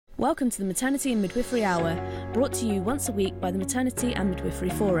Welcome to the Maternity and Midwifery Hour, brought to you once a week by the Maternity and Midwifery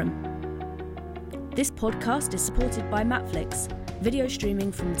Forum. This podcast is supported by Matflix, video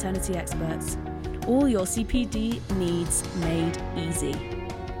streaming from maternity experts. All your CPD needs made easy.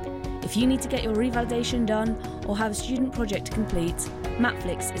 If you need to get your revalidation done or have a student project to complete,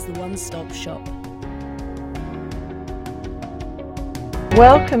 Matflix is the one-stop shop.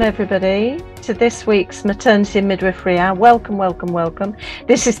 Welcome everybody to this week's Maternity and Midwifery Hour. Welcome.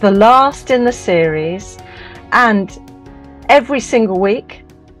 This is the last in the series, and every single week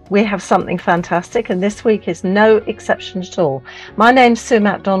we have something fantastic, and this week is no exception at all. My name's Sue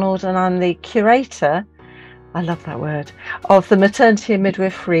MacDonald and I'm the curator, I love that word, of the Maternity and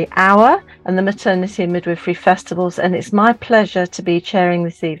Midwifery Hour and the Maternity and Midwifery Festivals, and it's my pleasure to be chairing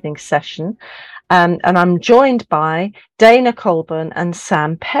this evening's session. And I'm joined by Dana Colburn and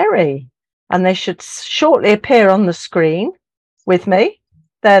Sam Perry, and they should shortly appear on the screen with me.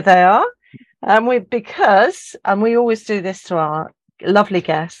 There they are. And we always do this to our lovely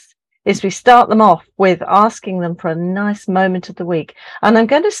guests, is we start them off with asking them for a nice moment of the week. And I'm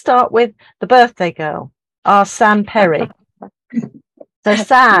going to start with the birthday girl, our Sam Perry. So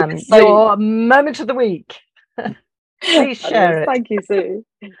Sam, your moment of the week. Please share it. Thank you, Sue.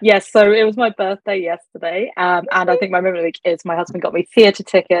 Yes, so it was my birthday yesterday, and I think my moment of the week is my husband got me theatre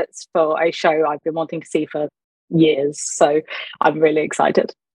tickets for a show I've been wanting to see for years, so I'm really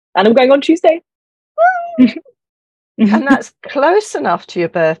excited. And I'm going on Tuesday. And that's close enough to your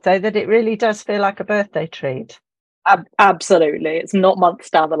birthday that it really does feel like a birthday treat. Absolutely. It's not months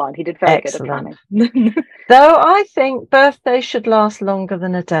down the line. He did very Excellent. good at planning. Though I think birthdays should last longer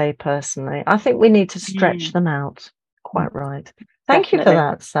than a day, personally. I think we need to stretch them out. Quite right. Thank you for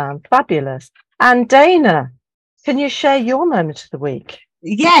that, Sam. Fabulous. And Dana, can you share your moment of the week?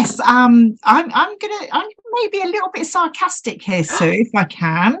 Yes, I'm maybe a little bit sarcastic here, Sue, if I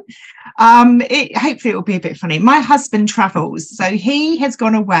can. Hopefully it will be a bit funny. My husband travels, so he has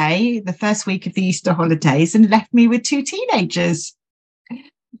gone away the first week of the Easter holidays and left me with two teenagers.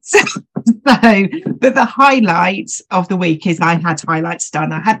 But the highlight of the week is I had highlights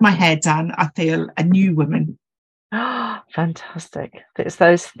done. I had my hair done. I feel a new woman. Fantastic. It's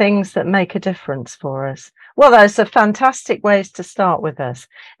those things that make a difference for us. Well, those are fantastic ways to start with us.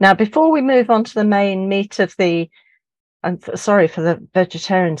 Now, before we move on to the main meat of sorry for the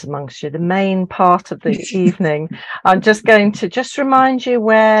vegetarians amongst you, the main part of the evening, I'm just going to remind you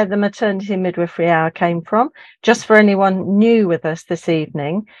where the Maternity and Midwifery Hour came from, just for anyone new with us this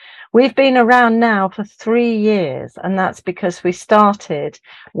evening. We've been around now for 3 years, and that's because we started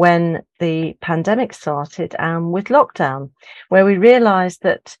when the pandemic started and with lockdown, where we realised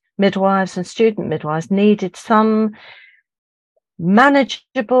that midwives and student midwives needed some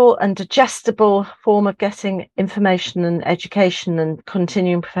manageable and digestible form of getting information and education and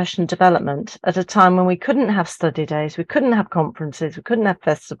continuing professional development at a time when we couldn't have study days, we couldn't have conferences, we couldn't have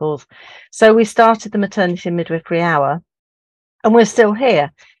festivals. So we started the Maternity and Midwifery Hour, and we're still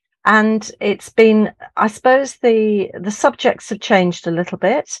here. And it's been, I suppose the subjects have changed a little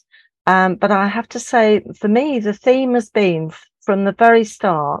bit, but I have to say, for me, the theme has been from the very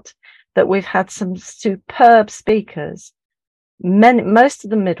start that we've had some superb speakers, most of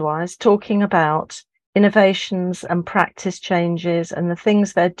the midwives talking about innovations and practice changes and the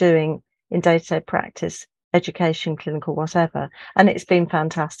things they're doing in day-to-day practice, education, clinical, whatever. And it's been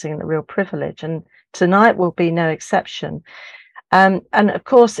fantastic and a real privilege. And tonight will be no exception. And of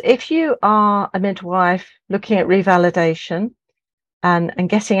course, if you are a midwife looking at revalidation and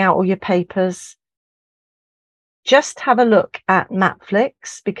getting out all your papers, just have a look at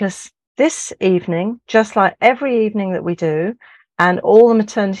Matflix, because this evening, just like every evening that we do, and all the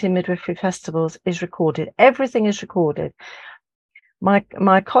Maternity and Midwifery Festivals is recorded. Everything is recorded.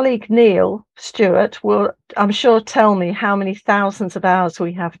 My colleague Neil Stewart will, I'm sure, tell me how many thousands of hours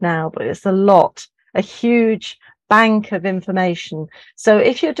we have now, but it's a huge bank of information. So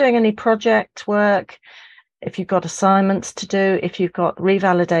if you're doing any project work, if you've got assignments to do, if you've got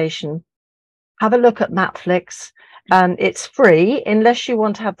revalidation, have a look at Matflix. It's free unless you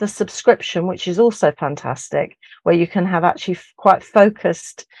want to have the subscription, which is also fantastic, where you can have actually quite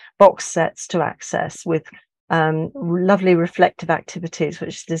focused box sets to access with lovely reflective activities,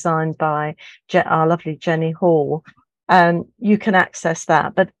 which is designed by our lovely Jenny Hall. You can access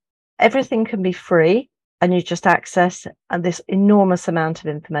that, but everything can be free. And you just access this enormous amount of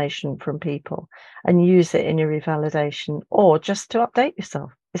information from people and use it in your revalidation or just to update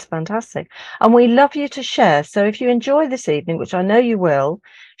yourself. It's fantastic. And we love you to share. So if you enjoy this evening, which I know you will,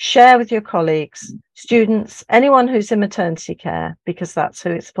 share with your colleagues, students, anyone who's in maternity care, because that's who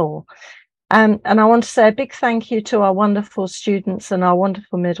it's for. And I want to say a big thank you to our wonderful students and our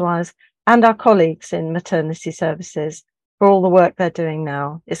wonderful midwives and our colleagues in maternity services for all the work they're doing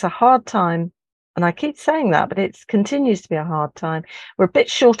now. It's a hard time, and I keep saying that, but it continues to be a hard time. We're a bit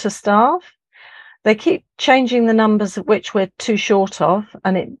short of staff. They keep changing the numbers of which we're too short of,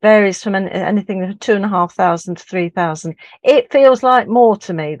 and it varies from anything from 2,500 to 3,000. It feels like more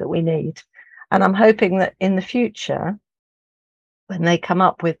to me that we need. And I'm hoping that in the future, when they come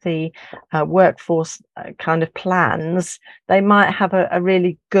up with the workforce kind of plans, they might have a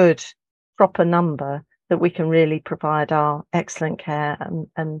really good, proper number that we can really provide our excellent care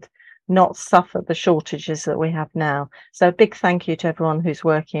and not suffer the shortages that we have now. So a big thank you to everyone who's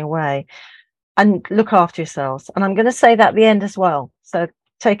working away. And look after yourselves. And I'm going to say that at the end as well. So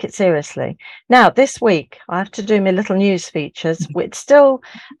take it seriously. Now, this week, I have to do my little news features. It's still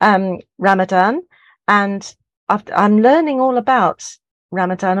Ramadan, and I'm learning all about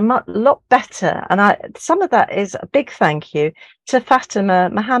Ramadan a lot better. And some of that is a big thank you to Fatima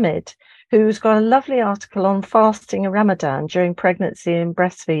Mohammed, who's got a lovely article on fasting and Ramadan during pregnancy and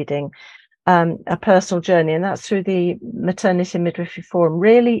breastfeeding. A personal journey, and that's through the Maternity and Midwifery Forum.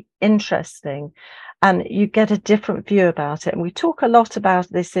 Really interesting, and you get a different view about it. And we talk a lot about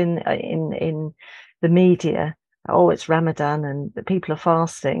this in the media. Oh, it's Ramadan and the people are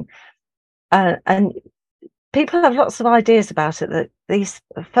fasting, and people have lots of ideas about it, that these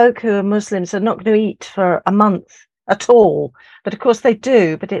folk who are Muslims are not going to eat for a month at all. But of course they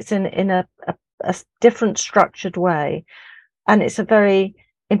do, but it's in a different structured way, and it's a very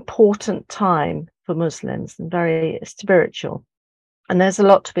important time for Muslims and very spiritual, and there's a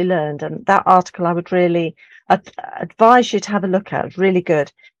lot to be learned. And that article I would really advise you to have a look at. It's really good.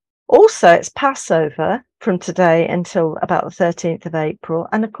 Also, it's Passover from today until about the 13th of April,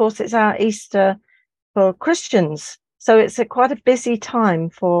 and of course it's our Easter for Christians, so it's quite a busy time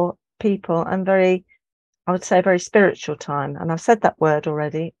for people, and I would say a very spiritual time. And I've said that word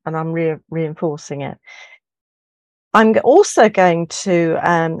already, and I'm reinforcing it. I'm also going to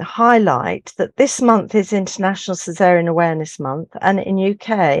highlight that this month is International Caesarean Awareness Month, and in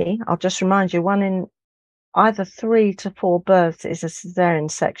UK, I'll just remind you, 1 in either 3 to 4 births is a caesarean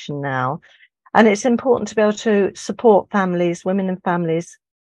section now, and it's important to be able to support families, women and families,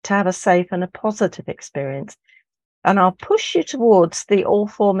 to have a safe and a positive experience. And I'll push you towards the All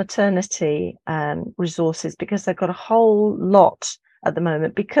for Maternity resources, because they've got a whole lot at the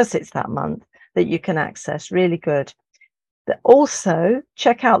moment, because it's that month, that you can access. Really good. Also,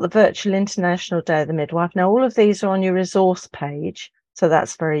 check out the virtual International Day of the Midwife. Now, all of these are on your resource page, so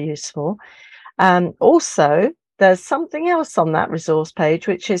that's very useful. Also, there's something else on that resource page,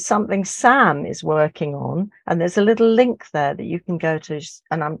 which is something Sam is working on, and there's a little link there that you can go to,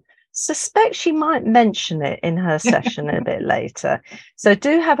 and I suspect she might mention it in her session a bit later. So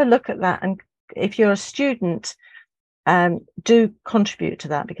do have a look at that, and if you're a student, do contribute to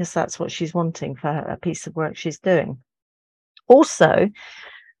that, because that's what she's wanting for a piece of work she's doing. Also,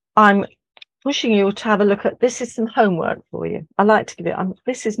 I'm pushing you to have a look at, this is some homework for you. I like to give it,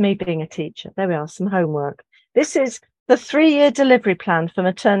 this is me being a teacher. There we are, some homework. This is the 3-year delivery plan for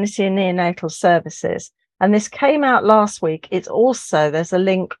maternity and neonatal services. And this came out last week. It's also, there's a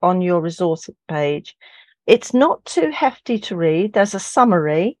link on your resources page. It's not too hefty to read. There's a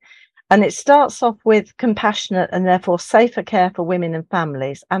summary, and it starts off with compassionate and therefore safer care for women and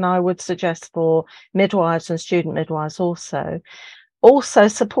families. And I would suggest for midwives and student midwives also. Also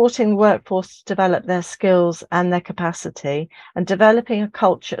supporting the workforce to develop their skills and their capacity, and developing a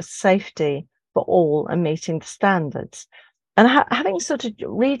culture of safety for all and meeting the standards. And having sort of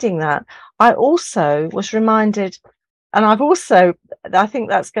reading that, I also was reminded, and I think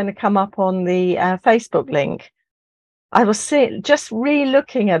that's going to come up on the Facebook link. I was just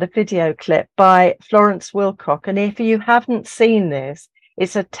re-looking at a video clip by Florence Wilcock, and if you haven't seen this,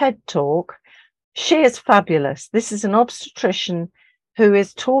 it's a TED talk. She is fabulous. This is an obstetrician who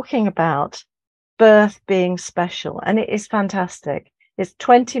is talking about birth being special, and it is fantastic. It's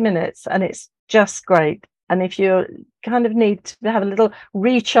 20 minutes and it's just great. And if you kind of need to have a little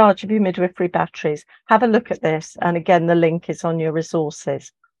recharge of your midwifery batteries, have a look at this. And again, the link is on your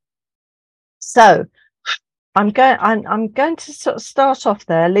resources. So I'm going to sort of start off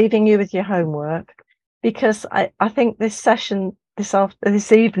there, leaving you with your homework, because I think this session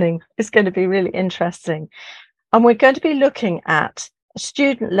this evening is going to be really interesting. And we're going to be looking at a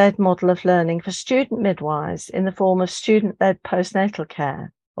student-led model of learning for student midwives in the form of student-led postnatal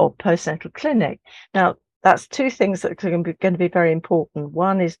care or postnatal clinic. Now, that's 2 things that are going to be very important.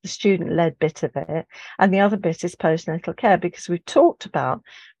 One is the student-led bit of it, and the other bit is postnatal care, because we've talked about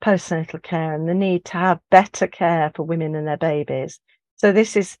postnatal care and the need to have better care for women and their babies. So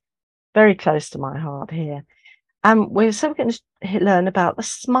this is very close to my heart here. And we're also going to learn about the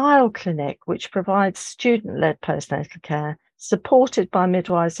SMiLE Clinic, which provides student-led postnatal care supported by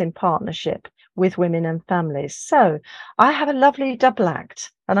midwives in partnership with women and families. So I have a lovely double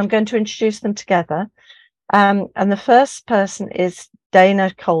act, and I'm going to introduce them together. And the first person is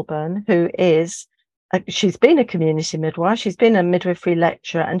Dana Colburn, who is, she's been a community midwife, she's been a midwifery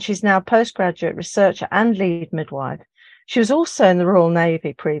lecturer, and she's now postgraduate researcher and lead midwife. She was also in the Royal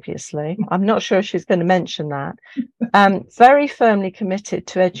Navy previously. I'm not sure she's going to mention that. Very firmly committed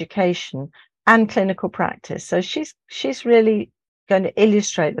to education and clinical practice. So she's really going to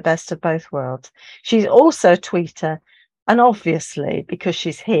illustrate the best of both worlds. She's also a tweeter, and obviously, because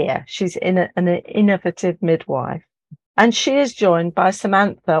she's here, she's an innovative midwife. And she is joined by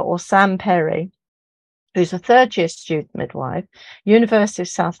Samantha, or Sam Perry, who's a third-year student midwife, University of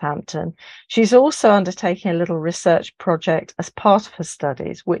Southampton. She's also undertaking a little research project as part of her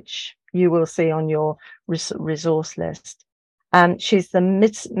studies, which you will see on your resource list. She's the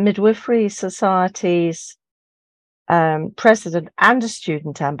Midwifery Society's president and a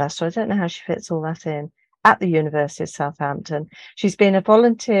student ambassador. I don't know how she fits all that in, at the University of Southampton. She's been a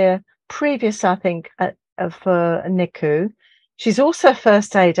volunteer previous, I think, for NICU. She's also a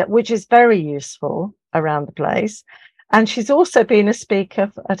first aider, which is very useful around the place. And she's also been a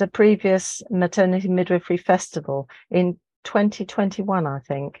speaker at a previous maternity midwifery festival in 2021, I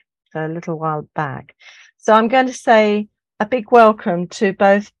think, so a little while back. So I'm going to say a big welcome to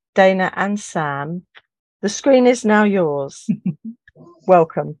both Dana and Sam. The screen is now yours.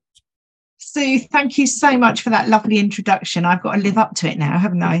 Welcome. Sue, thank you so much for that lovely introduction. I've got to live up to it now,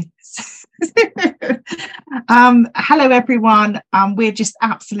 haven't I? Hello, everyone. We're just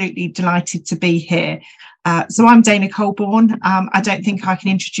absolutely delighted to be here. So I'm Dana Colburn. I don't think I can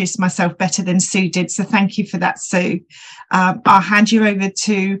introduce myself better than Sue did, so thank you for that, Sue. I'll hand you over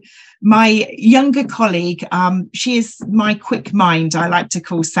to my younger colleague. She is my quick mind, I like to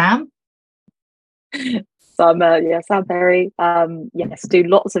call Sam. So I'm Sam Perry. Yes, do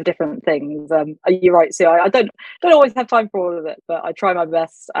lots of different things. You're right, Sue. I don't always have time for all of it, but I try my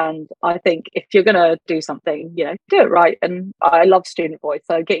best. And I think if you're going to do something, do it right. And I love student voice,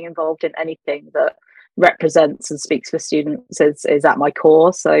 so getting involved in anything that represents and speaks for students is at my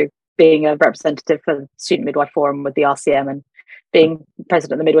core. So being a representative for the Student Midwife Forum with the RCM and being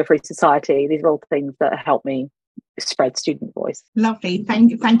president of the Midwifery Society, these are all things that help me spread student voice. Lovely.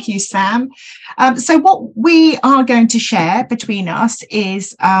 Thank you, Sam. So what we are going to share between us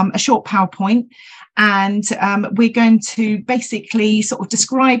is a short PowerPoint, and we're going to basically sort of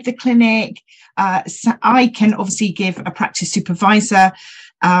describe the clinic. So I can obviously give a practice supervisor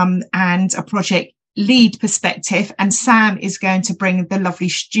and a project lead perspective, and Sam is going to bring the lovely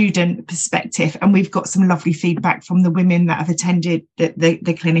student perspective, and we've got some lovely feedback from the women that have attended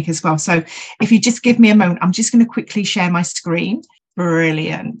the clinic as well. So if you just give me a moment, I'm just going to quickly share my screen.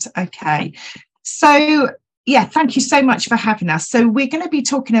 Brilliant. Okay, so yeah, thank you so much for having us. So we're going to be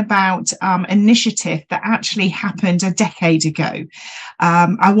talking about initiative that actually happened a decade ago.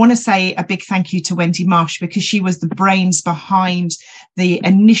 I want to say a big thank you to Wendy Marsh, because she was the brains behind the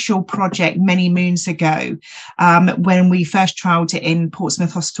initial project many moons ago, when we first trialled it in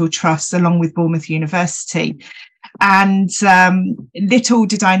Portsmouth Hospital Trust along with Bournemouth University. And little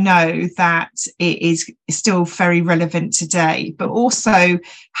did I know that it is still very relevant today, but also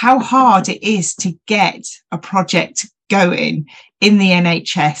how hard it is to get a project going in the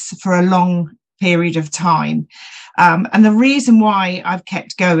NHS for a long period of time. And the reason why I've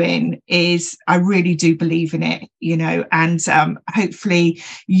kept going is I really do believe in it, and hopefully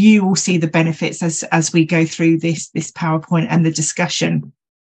you will see the benefits as we go through this PowerPoint and the discussion.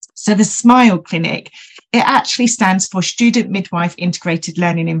 So the SMiLE Clinic, it actually stands for Student Midwife Integrated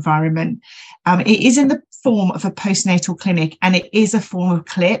Learning Environment. It is in the form of a postnatal clinic, and it is a form of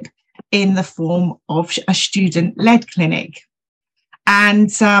CLIP in the form of a student-led clinic.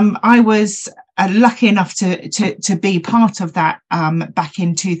 And I was lucky enough to be part of that back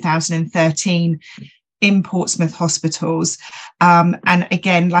in 2013 in Portsmouth Hospitals. And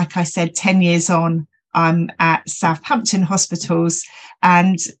again, like I said, 10 years on, I'm at Southampton Hospitals,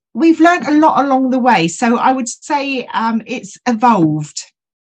 and we've learned a lot along the way. So I would say it's evolved.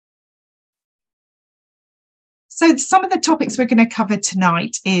 So some of the topics we're going to cover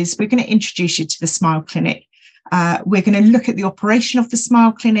tonight is we're going to introduce you to the SMiLE Clinic. We're going to look at the operation of the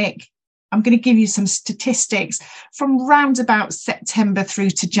SMiLE Clinic. I'm going to give you some statistics from round about September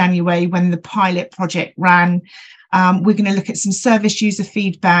through to January when the pilot project ran. We're going to look at some service user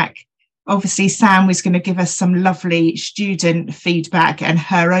feedback, obviously Sam was going to give us some lovely student feedback and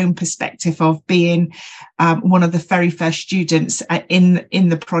her own perspective of being one of the very first students in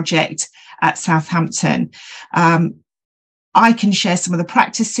the project at Southampton. I can share some of the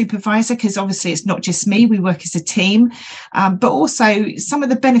practice supervisor, because obviously it's not just me, we work as a team, but also some of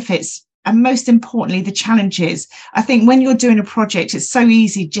the benefits, and most importantly, the challenges. I think when you're doing a project, it's so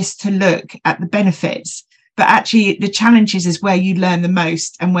easy just to look at the benefits, but actually the challenges is where you learn the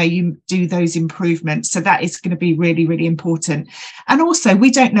most and where you do those improvements. So that is going to be really, really important. And also,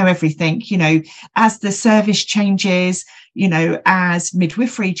 we don't know everything, you know, as the service changes, you know, as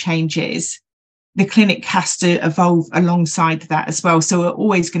midwifery changes, the clinic has to evolve alongside that as well. So we're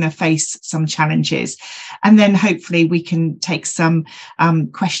always going to face some challenges. And then hopefully we can take some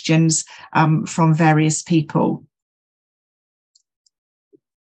questions from various people.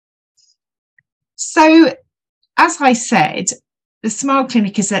 So, as I said, the SMiLE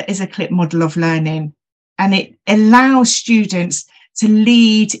clinic is a CLIP model of learning, and it allows students to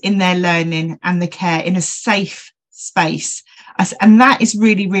lead in their learning and the care in a safe space. And that is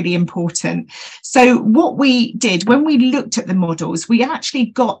really, really important. So what we did when we looked at the models, we actually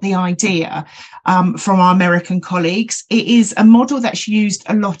got the idea from our American colleagues. It is a model that's used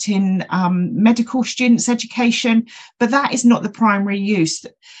a lot in medical students' education, but that is not the primary use.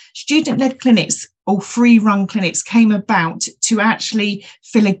 Student-led clinics or free-run clinics came about to actually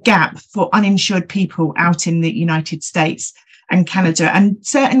fill a gap for uninsured people out in the United States and Canada and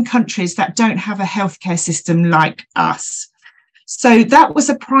certain countries that don't have a healthcare system like us. So that was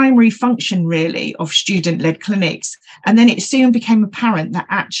a primary function, really, of student-led clinics. And then it soon became apparent that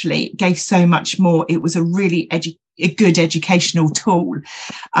actually it gave so much more. It was a really good educational tool.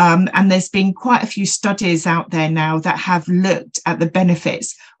 And there's been quite a few studies out there now that have looked at the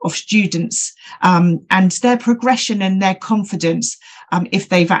benefits of students and their progression and their confidence if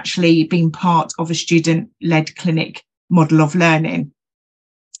they've actually been part of a student-led clinic model of learning.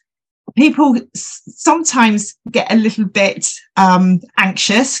 People sometimes get a little bit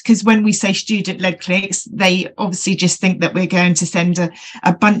anxious because when we say student-led clinics, they obviously just think that we're going to send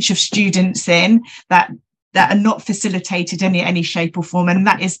a bunch of students in that are not facilitated in any shape or form, and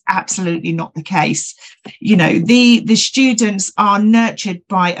that is absolutely not the case. You know, the students are nurtured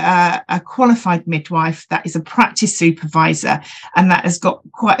by a qualified midwife that is a practice supervisor and that has got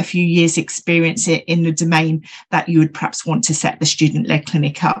quite a few years experience in the domain that you would perhaps want to set the student-led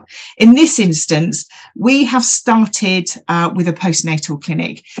clinic up. In this instance, we have started with a postnatal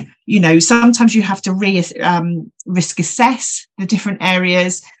clinic. You know, sometimes you have to risk assess the different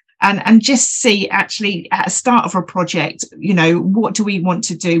areas and just see actually at the start of a project, you know, what do we want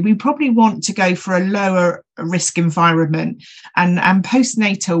to do? We probably want to go for a lower risk environment, and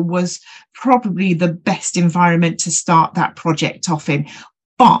postnatal was probably the best environment to start that project off in.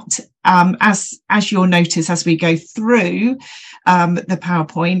 But as you'll notice as we go through the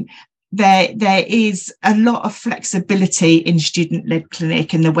PowerPoint, there is a lot of flexibility in student-led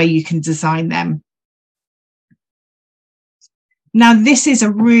clinic and the way you can design them. Now, this is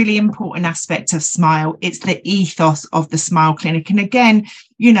a really important aspect of SMiLE. It's the ethos of the SMiLE clinic. And again,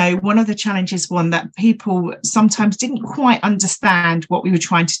 you know, one of the challenges, one that people sometimes didn't quite understand what we were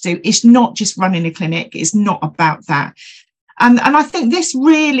trying to do. It's not just running a clinic. It's not about that. And I think this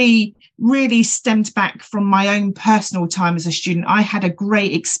really stemmed back from my own personal time as a student. I had a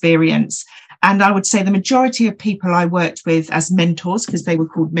great experience. And I would say the majority of people I worked with as mentors, because they were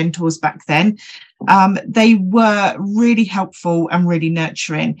called mentors back then, they were really helpful and really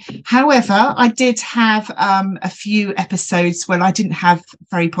nurturing. However, I did have a few episodes where I didn't have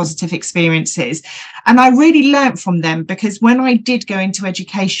very positive experiences. And I really learnt from them, because when I did go into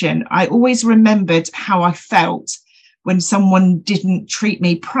education, I always remembered how I felt when someone didn't treat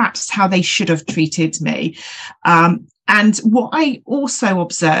me, perhaps how they should have treated me. And what I also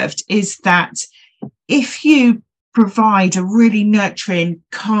observed is that if you provide a really nurturing,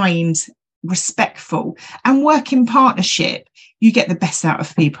 kind, respectful and work in partnership, you get the best out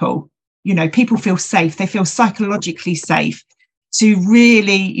of people. You know, people feel safe. They feel psychologically safe to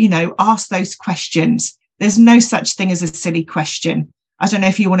really, you know, ask those questions. There's no such thing as a silly question. I don't know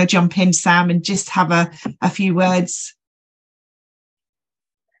if you want to jump in, Sam, and just have a few words.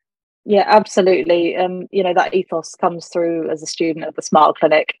 Yeah, absolutely. You know, that ethos comes through as a student at the SMiLE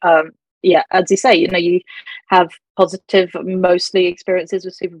clinic. Yeah, as you say, you know, you have positive, mostly experiences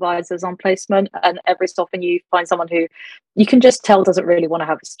with supervisors on placement, and every so often you find someone who you can just tell doesn't really want to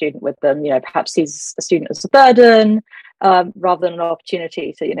have a student with them. You know, perhaps sees a student as a burden rather than an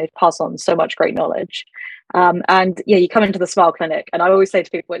opportunity to, you know, pass on so much great knowledge. And yeah, you come into the SMiLE clinic, and I always say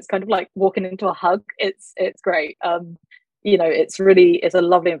to people, it's kind of like walking into a hug. It's great. it's a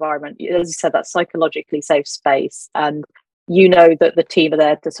lovely environment. As you said, that psychologically safe space, and that the team are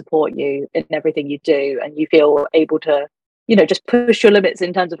there to support you in everything you do, and you feel able to just push your limits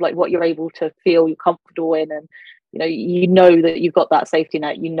in terms of like what you're able to feel you're comfortable in. And that you've got that safety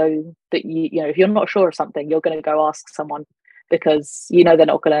net. That if you're not sure of something, you're going to go ask someone, because they're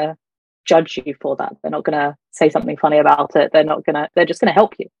not going to judge you for that. They're not going to say something funny about it. They're just going to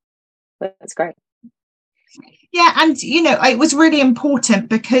help you. That's great. Yeah, and it was really important,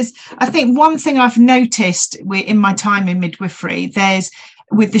 because I think one thing I've noticed in my time in midwifery, there's,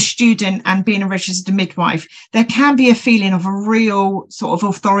 with the student and being a registered midwife, there can be a feeling of a real sort of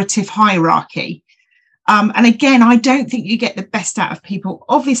authoritative hierarchy. And again, I don't think you get the best out of people.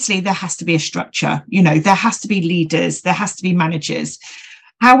 Obviously, there has to be a structure, there has to be leaders, there has to be managers.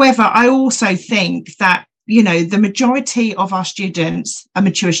 However, I also think that the majority of our students are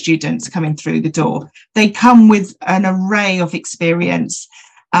mature students coming through the door. They come with an array of experience.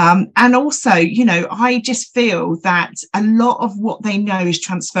 And also, I just feel that a lot of what they know is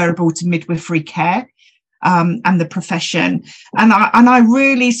transferable to midwifery care and the profession. And I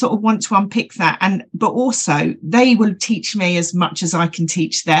really sort of want to unpick that. But also they will teach me as much as I can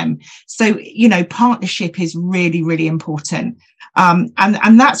teach them. So, partnership is really, really important.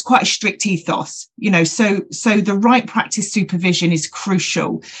 And that's quite a strict ethos, so the right practice supervision is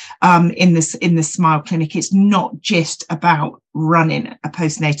crucial in the SMiLE clinic. It's not just about running a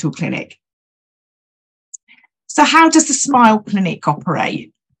postnatal clinic. So how does the SMiLE clinic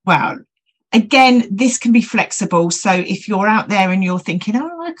operate? Well, again, this can be flexible. So if you're out there and you're thinking,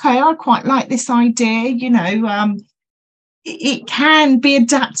 oh, okay, I quite like this idea, it can be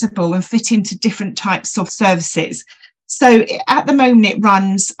adaptable and fit into different types of services. So at the moment it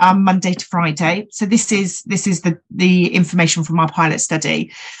runs Monday to Friday. So this is the information from our pilot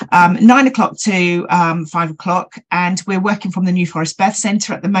study, 9 o'clock to 5 o'clock, and we're working from the New Forest Birth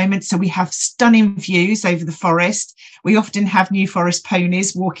Centre at the moment. So we have stunning views over the forest. We often have New Forest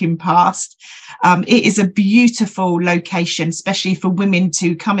ponies walking past. It is a beautiful location, especially for women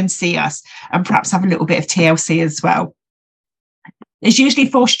to come and see us and perhaps have a little bit of TLC as well. There's usually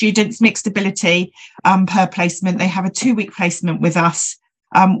 4 students, mixed ability per placement. They have a 2-week placement with us.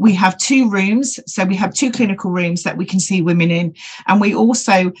 We have 2 rooms. So we have 2 clinical rooms that we can see women in. And we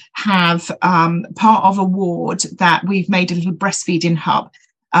also have part of a ward that we've made a little breastfeeding hub.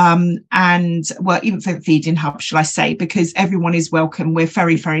 Infant feeding hub, shall I say, because everyone is welcome. We're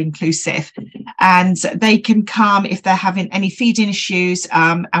very, very inclusive, and they can come if they're having any feeding issues,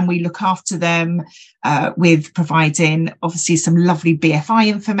 and we look after them with providing obviously some lovely BFI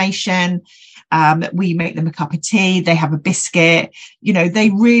information. We make them a cup of tea, they have a biscuit,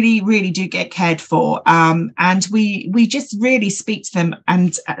 they really, really do get cared for. And we just really speak to them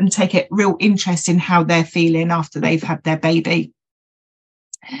and take a real interest in how they're feeling after they've had their baby.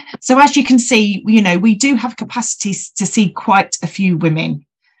 So as you can see, we do have capacities to see quite a few women.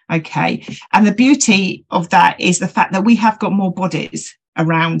 Okay. And the beauty of that is the fact that we have got more bodies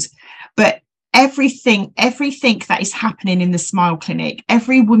around, but everything that is happening in the SMiLE clinic,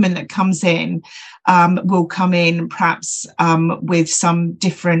 every woman that comes in will come in perhaps with some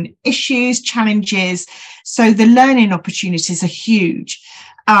different issues, challenges. So the learning opportunities are huge.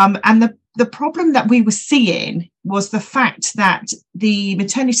 And the problem that we were seeing was the fact that the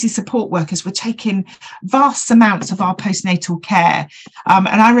maternity support workers were taking vast amounts of our postnatal care. And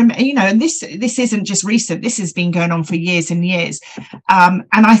I remember, and this isn't just recent, this has been going on for years and years. And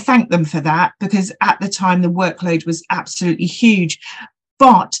I thank them for that, because at the time the workload was absolutely huge.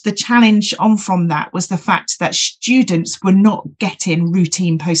 But the challenge on from that was the fact that students were not getting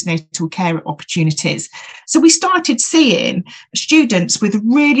routine postnatal care opportunities. So we started seeing students with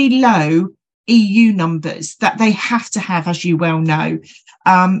really low EU numbers that they have to have, as you well know.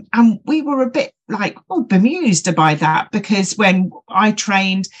 And we were a bit bemused by that, because when I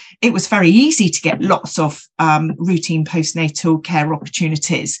trained, it was very easy to get lots of routine postnatal care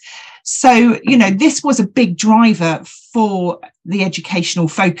opportunities. So, this was a big driver for the educational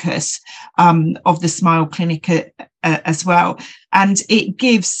focus of the SMiLE clinic as well. And it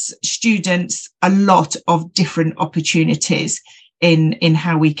gives students a lot of different opportunities in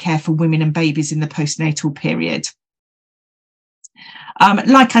how we care for women and babies in the postnatal period.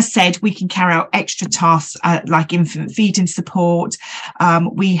 Like I said, we can carry out extra tasks like infant feeding support.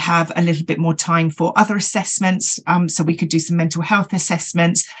 We have a little bit more time for other assessments. So we could do some mental health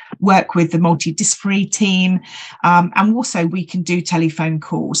assessments, work with the multidisciplinary team. And also we can do telephone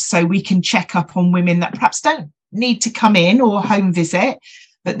calls. So we can check up on women that perhaps don't need to come in or home visit,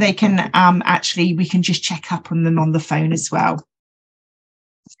 but they can we can just check up on them on the phone as well.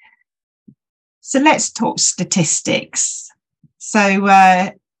 So let's talk statistics. So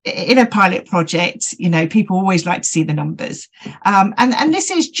in a pilot project, people always like to see the numbers. And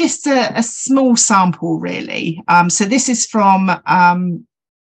this is just a small sample, really. So this is from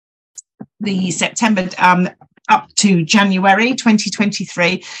the September up to January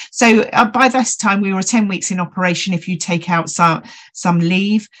 2023. So by this time, we were 10 weeks in operation if you take out some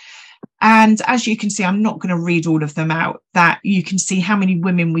leave. And as you can see, I'm not going to read all of them out, that you can see how many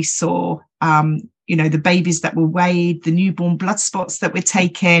women we saw, the babies that were weighed, the newborn blood spots that were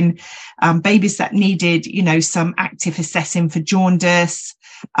taken, babies that needed, some active assessing for jaundice,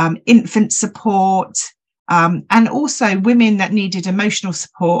 infant support, and also women that needed emotional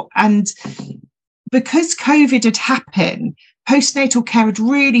support. And because COVID had happened, postnatal care had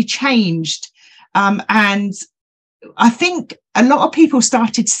really changed. And I think a lot of people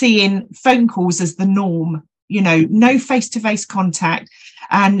started seeing phone calls as the norm, no face-to-face contact.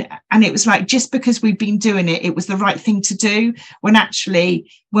 And it was like, just because we've been doing it, it was the right thing to do. When actually,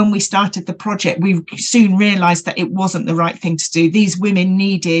 when we started the project, we soon realized that it wasn't the right thing to do. These women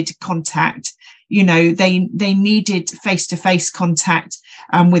needed contact. They needed face-to-face contact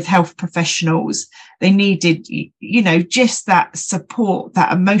with health professionals. They needed, just that support,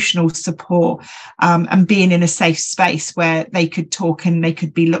 that emotional support, and being in a safe space where they could talk and they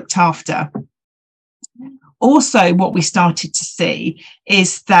could be looked after. Also, what we started to see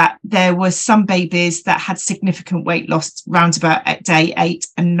is that there were some babies that had significant weight loss round about at day 8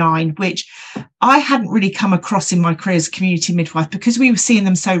 and 9, which I hadn't really come across in my career as a community midwife, because we were seeing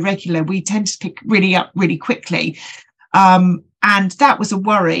them so regular. We tend to pick really up really quickly. And that was a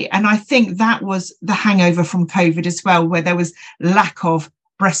worry. And I think that was the hangover from COVID as well, where there was lack of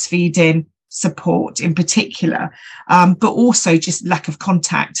breastfeeding support in particular, but also just lack of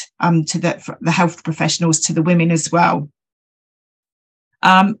contact to the health professionals, to the women as well.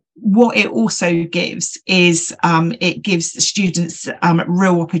 What it also gives is it gives the students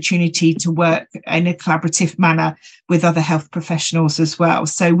real opportunity to work in a collaborative manner with other health professionals as well.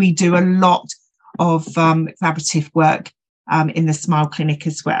 So we do a lot of collaborative work in the SMiLE clinic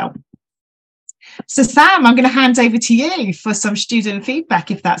as well. So Sam, I'm going to hand over to you for some student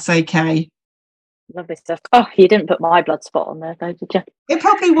feedback, if that's okay. Lovely stuff. Oh, you didn't put my blood spot on there, though, did you? It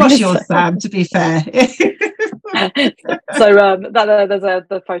probably was yours, Sam, to be fair. So there's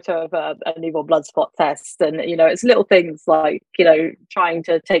the photo of a newborn blood spot test, and it's little things like trying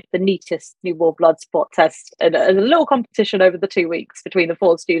to take the neatest newborn blood spot test, and a little competition over the 2 weeks between the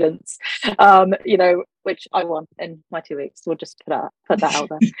 4 students, which I won in my 2 weeks. We'll just put that out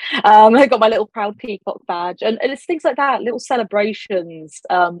there. I got my little proud peacock badge, and it's things like that, little celebrations,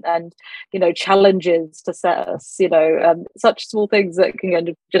 and challenges to set us, such small things that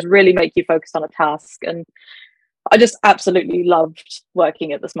can just really make you focus on a task. And I just absolutely loved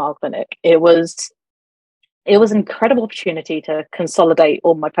working at the SMiLE clinic. It was an incredible opportunity to consolidate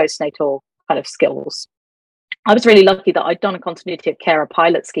all my postnatal kind of skills. I was really lucky that I'd done a continuity of care, a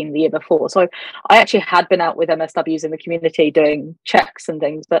pilot scheme the year before. So I actually had been out with MSWs in the community doing checks and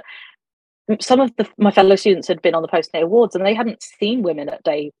things, but some of my fellow students had been on the postnatal wards, and they hadn't seen women at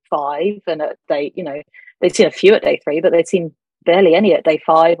day 5 and at day, they'd seen a few at day 3, but they'd seen barely any at day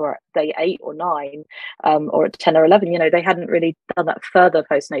 5 or at day 8 or 9, or at 10 or 11. They hadn't really done that further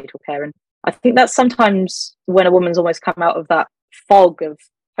postnatal care. And I think that's sometimes when a woman's almost come out of that fog of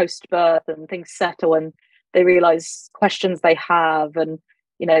post-birth and things settle and they realize questions they have, and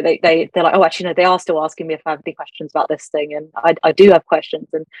they're like, oh, actually no, they are still asking me if I have any questions about this thing, and I do have questions,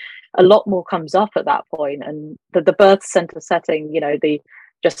 and a lot more comes up at that point. And the birth center setting, the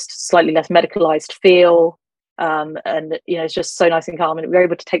just slightly less medicalized feel, and it's just so nice and calm, and we're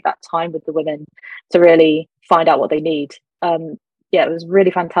able to take that time with the women to really find out what they need. It was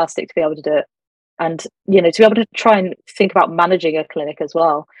really fantastic to be able to do it, and to be able to try and think about managing a clinic as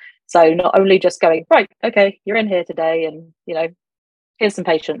well. So not only just going, right, okay, you're in here today, and here's some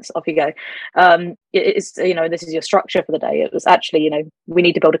patients, off you go. It's this is your structure for the day. It was actually, we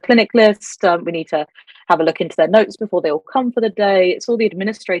need to build a clinic list. We need to have a look into their notes before they all come for the day. It's all the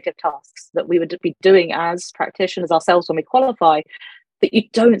administrative tasks that we would be doing as practitioners ourselves when we qualify, that you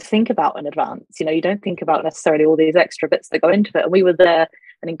don't think about in advance. You don't think about necessarily all these extra bits that go into it. And we were there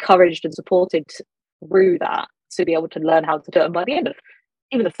and encouraged and supported through that to be able to learn how to do it. And by the end of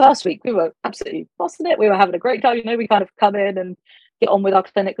even the first week, we were absolutely bossing it. We were having a great time. We kind of come in and get on with our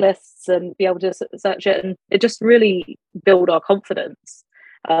clinic lists and be able to search it, and it just really build our confidence.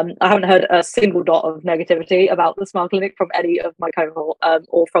 I haven't heard a single dot of negativity about the SMiLE clinic from any of my cohort,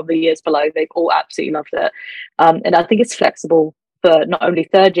 or from the years below. They've all absolutely loved it, and I think it's flexible for not only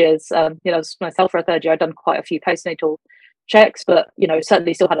third years. Myself, for a third year, I've done quite a few postnatal checks, but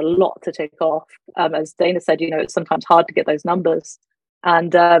certainly still had a lot to tick off. As Dana said, it's sometimes hard to get those numbers.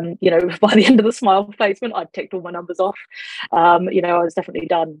 And by the end of the SMiLE placement, I'd ticked all my numbers off. I was definitely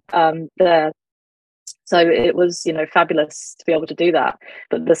done there. So it was, fabulous to be able to do that.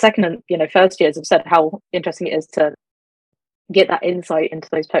 But the second and first years have said how interesting it is to get that insight into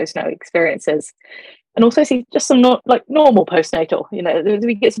those postnatal experiences, and also see just some normal postnatal.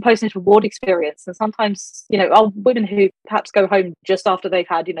 We get some postnatal ward experience, and sometimes women who perhaps go home just after they've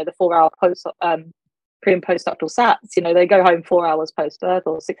had the 4-hour post pre and postnuptial SATs, they go home 4 hours post birth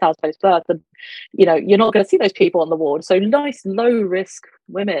or 6 hours post birth, and you're not going to see those people on the ward. So nice low risk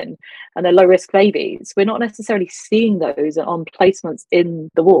women and their low risk babies, we're not necessarily seeing those on placements in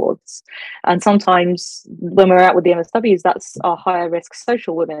the wards. And sometimes when we're out with the MSWs, that's our higher risk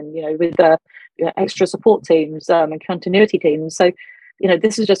social women, with the extra support teams and continuity teams. So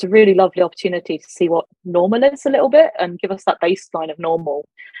this is just a really lovely opportunity to see what normal is a little bit and give us that baseline of normal.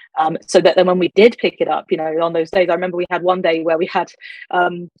 So that then when we did pick it up, on those days, I remember we had one day where we had,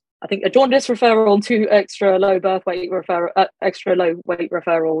 I think, a jaundice referral and 2 extra low weight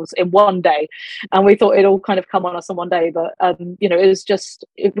referrals in one day. And we thought it'd all kind of come on us in one day. But,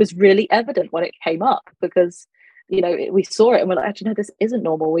 it was really evident when it came up, because we saw it and we're like, actually, no, this isn't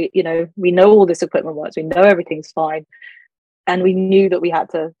normal. We know all this equipment works. We know everything's fine. And we knew that we had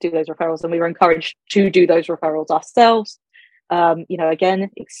to do those referrals, and we were encouraged to do those referrals ourselves. Again,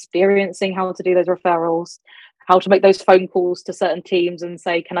 experiencing how to do those referrals, how to make those phone calls to certain teams and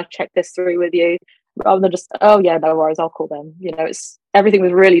say, can I check this through with you? Rather than just, oh yeah, no worries, I'll call them. It's everything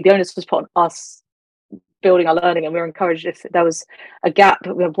was really, the onus was put on us building our learning, and we were encouraged if there was a gap,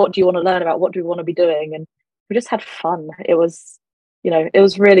 what do you want to learn about? What do we want to be doing? And we just had fun. It was, it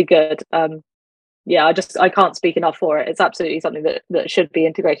was really good. I can't speak enough for it. It's absolutely something that should be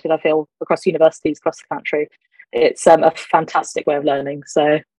integrated, I feel, across universities across the country. It's a fantastic way of learning.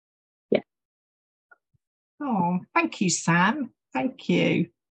 So, yeah. Oh, thank you, Sam. Thank you.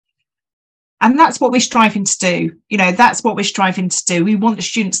 And that's what we're striving to do. That's what we're striving to do. We want the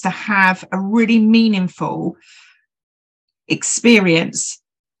students to have a really meaningful experience,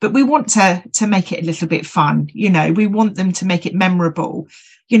 but we want to make it a little bit fun. We want them to make it memorable.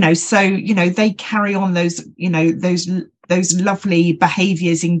 So they carry on those lovely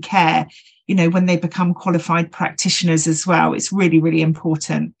behaviours in care, when they become qualified practitioners as well. It's really, really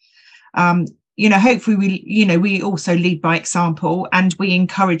important. Hopefully we also lead by example, and we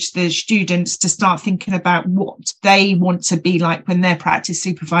encourage the students to start thinking about what they want to be like when they're practice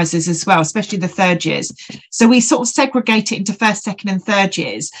supervisors as well, especially the third years. So we sort of segregate it into first, second and third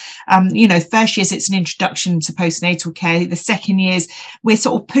years. First years, it's an introduction to postnatal care. The second years, we're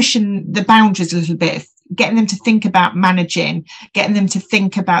sort of pushing the boundaries a little bit, getting them to think about managing, getting them to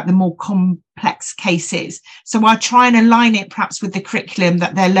think about the more complex cases. So I'll try and align it perhaps with the curriculum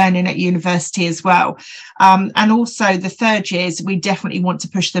that they're learning at university as well. And also the third years, we definitely want to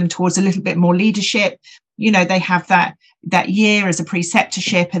push them towards a little bit more leadership. They have that year as a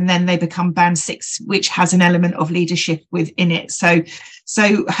preceptorship, and then they become band 6, which has an element of leadership within it. So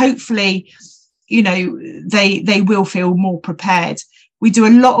hopefully, they will feel more prepared. We do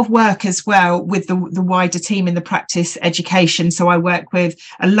a lot of work as well with the wider team in the practice education. So I work with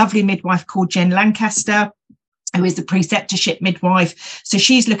a lovely midwife called Jen Lancaster, who is the preceptorship midwife. So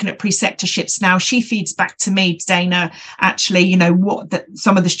she's looking at preceptorships now. She feeds back to me, Dana, actually, what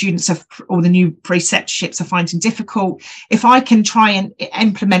some of the students or the new preceptorships are finding difficult. If I can try and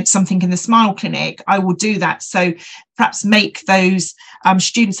implement something in the SMiLE clinic, I will do that. So perhaps make those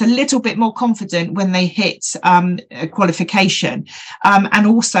students a little bit more confident when they hit a qualification. And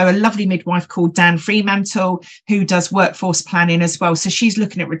also a lovely midwife called Dan Fremantle, who does workforce planning as well. So she's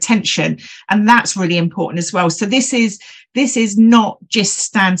looking at retention, and that's really important as well. So this is not just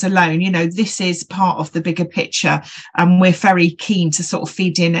stands alone, this is part of the bigger picture. And we're very keen to sort of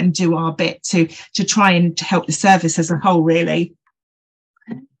feed in and do our bit to try and help the service as a whole, really.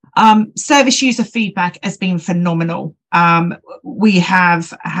 Service user feedback has been phenomenal. We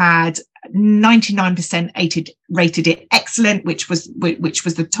have had 99% rated it excellent, which was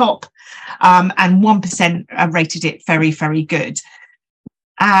the top, and 1% rated it very, very good.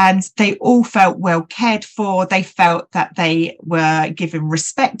 And they all felt well cared for. They felt that they were given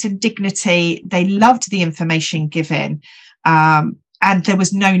respect and dignity. They loved the information given, and there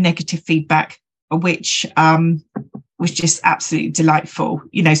was no negative feedback, which was just absolutely delightful.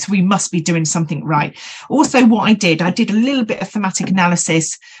 So we must be doing something right. Also, what I did a little bit of thematic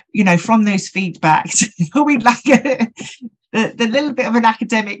analysis, from those feedbacks. The little bit of an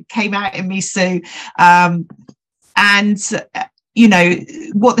academic came out in me, Sue. And you know,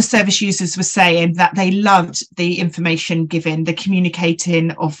 what the service users were saying, that they loved the information given, the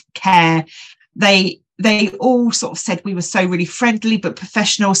communicating of care. They all sort of said we were so really friendly but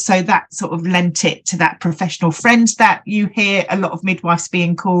professional, so that sort of lent it to that professional friends that you hear a lot of midwives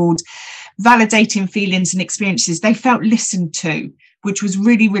being called. Validating feelings and experiences, they felt listened to, which was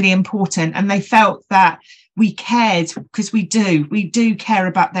really, really important, and they felt that we cared, because we do care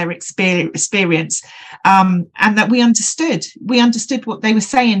about their experience, and that we understood what they were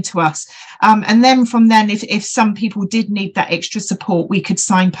saying to us, and then from then, if some people did need that extra support, we could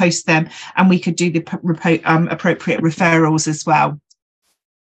signpost them, and we could do the appropriate referrals as well.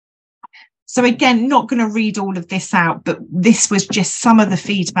 So again, not going to read all of this out, but this was just some of the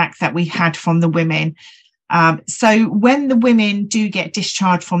feedback that we had from the women. So when the women do get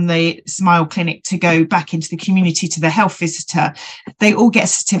discharged from the SMiLE clinic to go back into the community to the health visitor, they all get a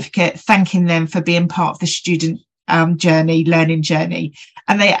certificate thanking them for being part of the student learning journey.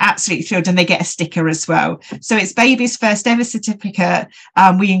 And they absolutely thrilled, and they get a sticker as well. So it's baby's first ever certificate.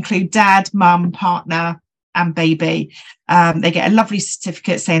 We include dad, mum, partner, and baby. They get a lovely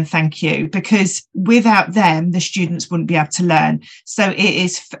certificate saying thank you, because without them, the students wouldn't be able to learn. So it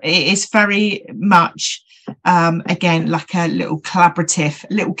is very much again, like a little collaborative,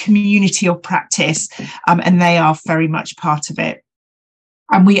 little community of practice, and they are very much part of it.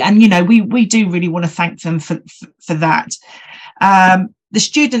 And we do really want to thank them for that. The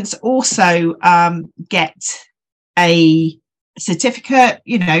students also get a certificate,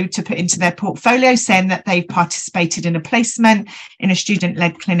 to put into their portfolio, saying that they've participated in a placement in a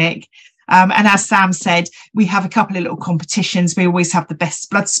student-led clinic. And as Sam said, we have a couple of little competitions. We always have the best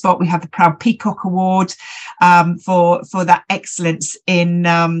blood spot. We have the Proud Peacock Award for that excellence in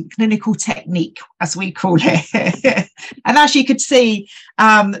clinical technique, as we call it. And as you could see,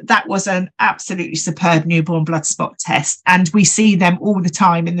 that was an absolutely superb newborn blood spot test. And we see them all the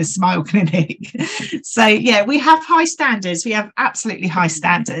time in the SMiLE clinic. So, yeah, we have high standards. We have absolutely high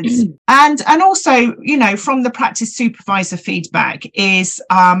standards. And also, from the practice supervisor feedback is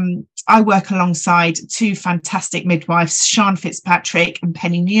I work alongside two fantastic midwives, Sian Fitzpatrick and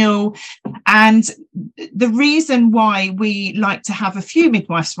Penny Newell. And the reason why we like to have a few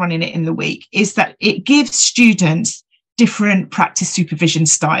midwives running it in the week is that it gives students different practice supervision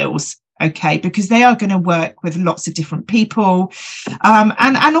styles. Okay, because they are going to work with lots of different people.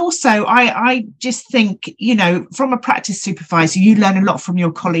 And also, I just think, from a practice supervisor, you learn a lot from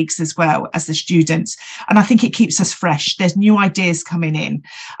your colleagues as well as the students. And I think it keeps us fresh. There's new ideas coming in.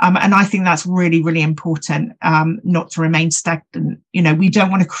 And I think that's really, really important, not to remain stagnant. We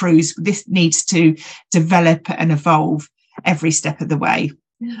don't want to cruise. This needs to develop and evolve every step of the way.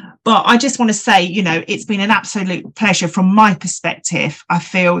 But I just want to say, it's been an absolute pleasure from my perspective. I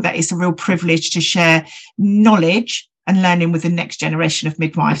feel that it's a real privilege to share knowledge and learning with the next generation of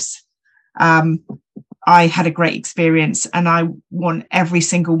midwives. I had a great experience, and I want every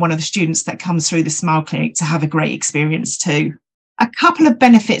single one of the students that comes through the SMiLE clinic to have a great experience too. A couple of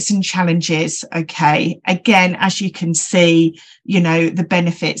benefits and challenges. Okay, again, as you can see, the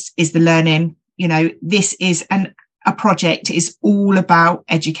benefits is the learning. This is a project is all about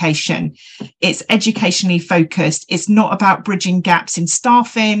education. It's educationally focused. It's not about bridging gaps in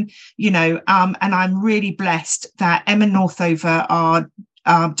staffing, and I'm really blessed that Emma Northover, our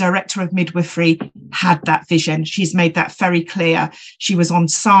Director of Midwifery, had that vision. She's made that very clear. She was on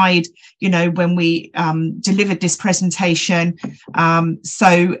side, when we delivered this presentation.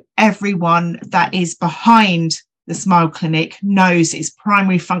 So everyone that is behind the SMiLE clinic knows its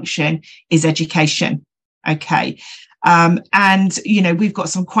primary function is education. Okay. And we've got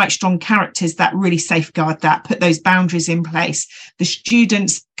some quite strong characters that really safeguard that, put those boundaries in place. The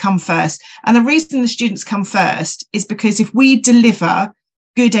students come first. And the reason the students come first is because if we deliver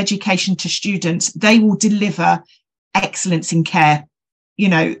good education to students, they will deliver excellence in care.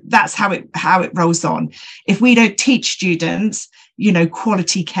 That's how it rolls on. If we don't teach students,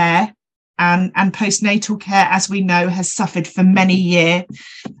 quality care, and postnatal care, as we know, has suffered for many years,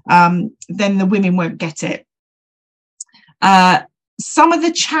 then the women won't get it. Some of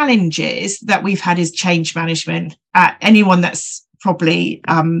the challenges that we've had is change management. Anyone that's probably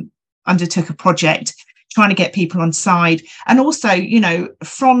undertook a project, trying to get people on side, and also,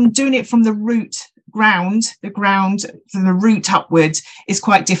 from doing it from the ground from the root upwards is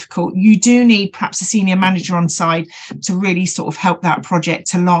quite difficult. You do need perhaps a senior manager on side to really sort of help that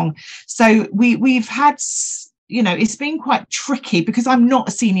project along. So we've had, it's been quite tricky because I'm not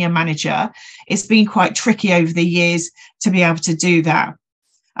a senior manager. It's been quite tricky over the years to be able to do that.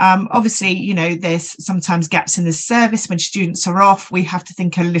 Obviously, there's sometimes gaps in the service when students are off. We have to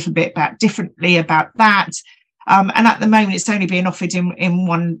think a little bit differently about that. And at the moment, it's only being offered in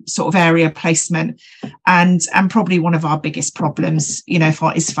one sort of area placement, and probably one of our biggest problems,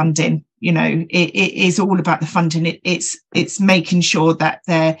 is funding. It is all about the funding. It's making sure that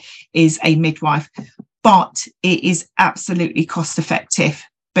there is a midwife, but it is absolutely cost effective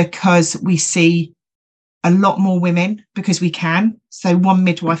because we see a lot more women because we can. So one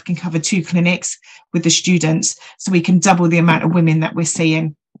midwife can cover 2 clinics with the students, so we can double the amount of women that we're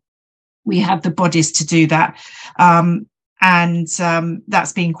seeing. We have the bodies to do that. And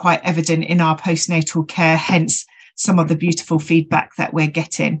that's been quite evident in our postnatal care, hence some of the beautiful feedback that we're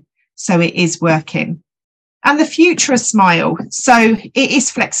getting. So it is working. And the future of SMiLE. So it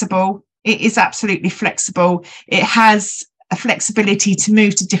is flexible. It is absolutely flexible. It has a flexibility to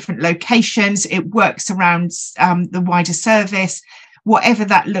move to different locations. It works around the wider service, whatever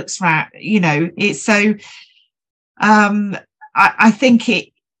that looks like. It's so, I think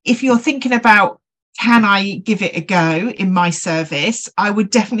if you're thinking about, can I give it a go in my service, I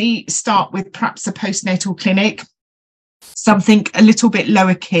would definitely start with perhaps a postnatal clinic, something a little bit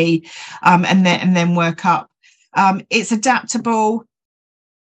lower key, and then work up. It's adaptable.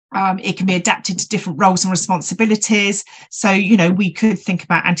 It can be adapted to different roles and responsibilities. So, we could think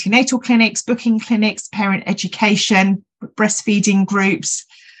about antenatal clinics, booking clinics, parent education, breastfeeding groups.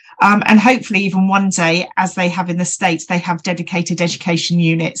 And hopefully even one day, as they have in the States, they have dedicated education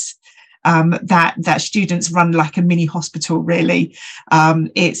units that students run like a mini hospital, really.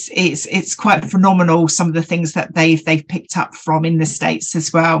 It's quite phenomenal, some of the things that they've picked up from in the States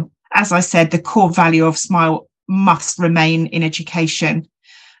as well. As I said, the core value of SMiLE must remain in education.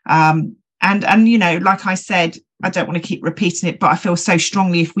 And like I said, I don't want to keep repeating it, but I feel so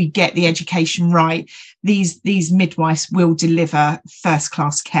strongly if we get the education right, these midwives will deliver first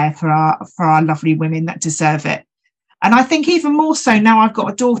class care for our lovely women that deserve it. And I think even more so now I've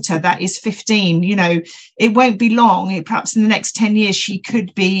got a daughter that is 15, it won't be long. Perhaps in the next 10 years, she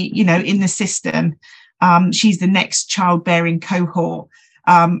could be, in the system. She's the next childbearing cohort.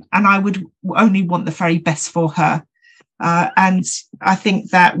 And I would only want the very best for her. And I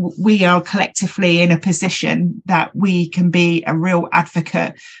think that we are collectively in a position that we can be a real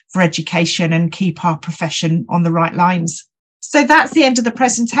advocate for education and keep our profession on the right lines. So that's the end of the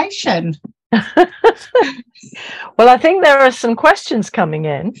presentation. Well, I think there are some questions coming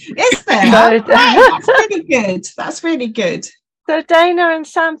in. Is there? So, that's really good. That's really good. So Dana and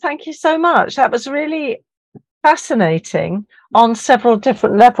Sam, thank you so much. That was really fascinating on several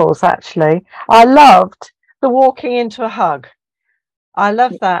different levels, actually. I loved the walking into a hug. I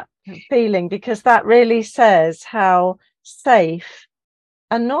love that feeling because that really says how safe,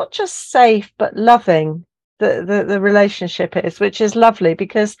 and not just safe, but loving the relationship is, which is lovely.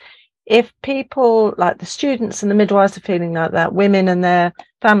 Because if people like the students and the midwives are feeling like that, women and their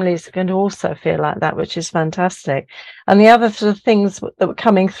families are going to also feel like that, which is fantastic. And the other sort of things that were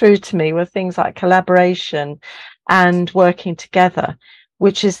coming through to me were things like collaboration and working together,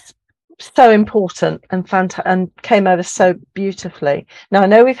 which is so important and and came over so beautifully. Now I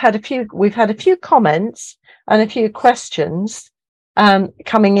know we've had a few comments and a few questions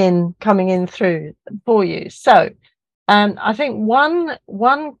coming in through for you. So I think one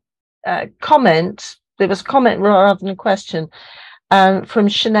comment, there was a comment rather than a question, from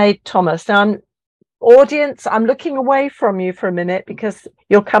Sinead Thomas. Now audience, I'm looking away from you for a minute because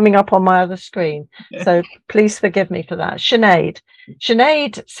you're coming up on my other screen. So please forgive me for that. Sinead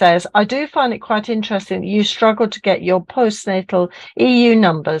says, I do find it quite interesting that you struggle to get your postnatal EU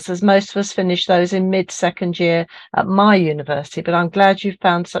numbers, as most of us finish those in mid-second year at my university, but I'm glad you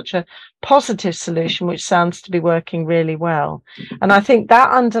found such a positive solution, which sounds to be working really well. And I think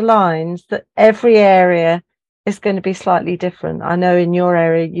that underlines that every area is going to be slightly different. I know in your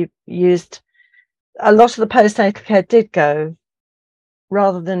area you used a lot of the postnatal care did go,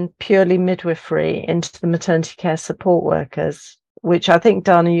 rather than purely midwifery, into the maternity care support workers, which I think,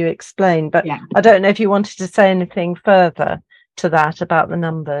 Dana, you explained. But yeah. I don't know if you wanted to say anything further to that about the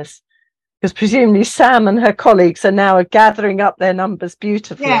numbers, because presumably Sam and her colleagues are now gathering up their numbers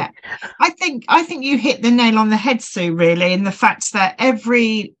beautifully. Yeah, I think you hit the nail on the head, Sue, really, in the fact that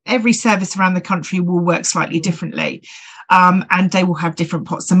every service around the country will work slightly differently. And they will have different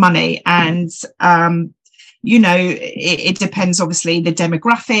pots of money. And, it depends, obviously, the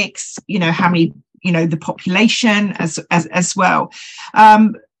demographics, how many, the population as well.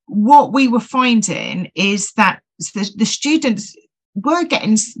 What we were finding is that the students were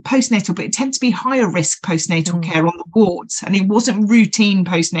getting postnatal, but it tended to be higher risk postnatal care on the wards, and it wasn't routine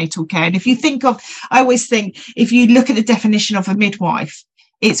postnatal care. And if you I always think, if you look at the definition of a midwife,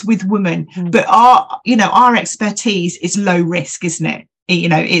 it's with women, but our expertise is low risk, isn't it?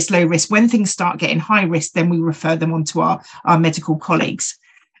 it's low risk. When things start getting high risk, then we refer them on to our medical colleagues.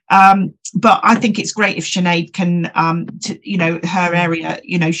 But I think it's great if Sinead can, her area,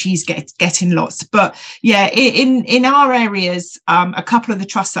 she's getting lots. But yeah, in our areas, a couple of the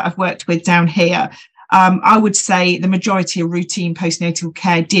trusts that I've worked with down here, I would say the majority of routine postnatal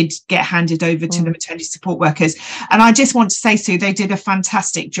care did get handed over to the maternity support workers. And I just want to say, Sue, they did a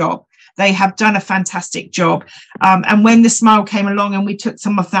fantastic job. They have done a fantastic job. And when the SMiLE came along and we took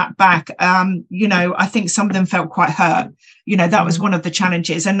some of that back, I think some of them felt quite hurt. That was one of the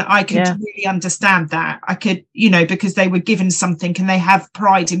challenges. And I could really understand that. I could, because they were given something and they have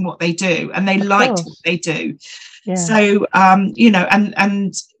pride in what they do and they liked what they do. Yeah. So,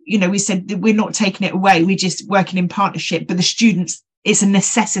 we said that we're not taking it away. We're just working in partnership. But the students, it's a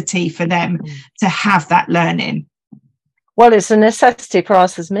necessity for them to have that learning. Well, it's a necessity for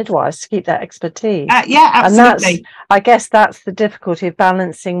us as midwives to keep that expertise. Yeah, absolutely. And I guess that's the difficulty of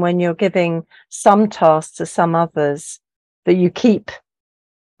balancing when you're giving some tasks to some others, that you keep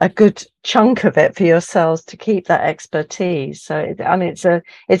a good chunk of it for yourselves to keep that expertise. So,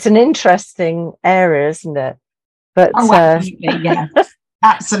 it's an interesting area, isn't it? But absolutely, yeah.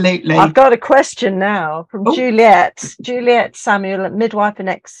 Absolutely. I've got a question now from Juliet Samuel, Midwife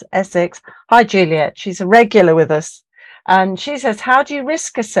in Essex. Hi, Juliet. She's a regular with us. And she says, how do you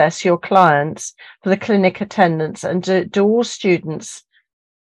risk assess your clients for the clinic attendance? And do all students,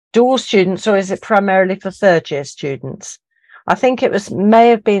 or is it primarily for third year students? I think it may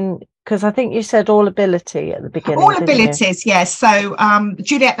have been, because I think you said all ability at the beginning. All abilities, yes. So,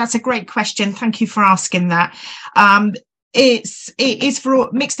 Juliet, that's a great question. Thank you for asking that. It is for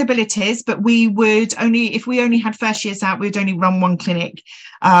mixed abilities, but we would only, if we only had first years out, we'd only run one clinic.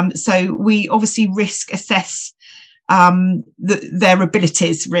 So we obviously risk assess their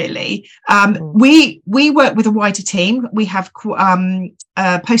abilities, really. We work with a wider team. We have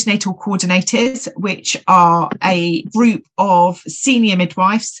postnatal coordinators, which are a group of senior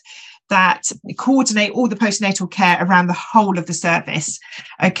midwives that coordinate all the postnatal care around the whole of the service.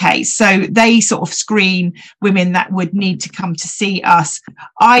 Okay, so they sort of screen women that would need to come to see us.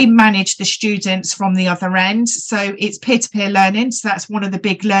 I manage the students from the other end. So it's peer-to-peer learning. So that's one of the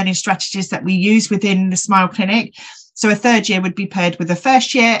big learning strategies that we use within the SMiLE clinic. So a third year would be paired with a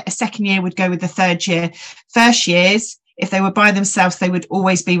first year, a second year would go with the third year. First years, if they were by themselves, they would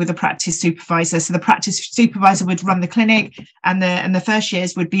always be with a practice supervisor. So the practice supervisor would run the clinic, and the first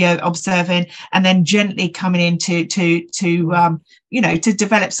years would be observing and then gently coming in to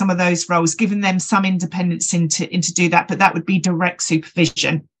develop some of those roles, giving them some independence into do that. But that would be direct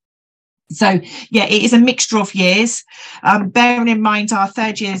supervision. So, yeah, it is a mixture of years. Bearing in mind our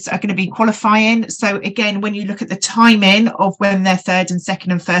third years are going to be qualifying. So, again, when you look at the timing of when they're third and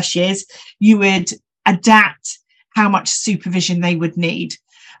second and first years, you would adapt how much supervision they would need.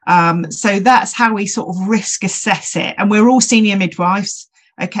 So that's how we sort of risk assess it. And we're all senior midwives.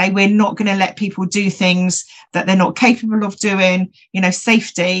 Okay, we're not going to let people do things that they're not capable of doing.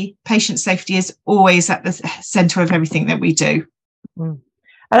 Safety, patient safety is always at the centre of everything that we do. And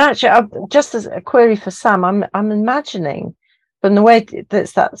actually, just as a query for Sam, I'm imagining from the way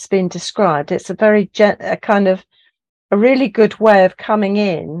that's been described, it's a very a really good way of coming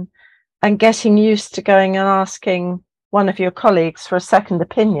in and getting used to going and asking one of your colleagues for a second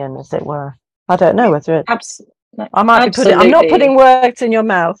opinion, as it were. I don't know whether it. Absolutely. I might be I'm not putting words in your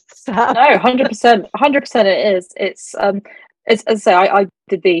mouth. Sam. No, 100%. 100% it is. It's as I say, I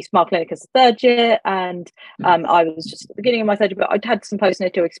did the SMiLE clinic as a third year, and I was just at the beginning of my third year, but I'd had some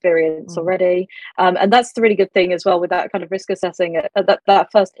postnatal experience already. And that's the really good thing as well with that kind of risk assessing, that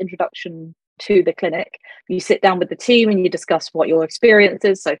first introduction to the clinic. You sit down with the team and you discuss what your experience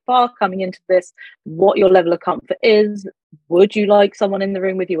is so far coming into this, what your level of comfort is. Would you like someone in the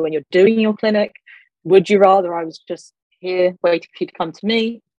room with you when you're doing your clinic? Would you rather I was just here waiting for you to come to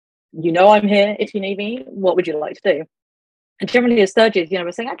me? I'm here if you need me. What would you like to do? And generally as third years,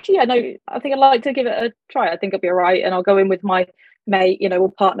 we're saying, actually, I think I'd like to give it a try. I think I'll be all right. And I'll go in with my mate, we'll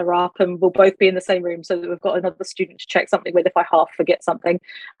partner up and we'll both be in the same room so that we've got another student to check something with if I half forget something.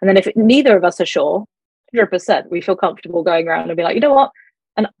 And then if neither of us are sure, 100%, we feel comfortable going around and be like, you know what?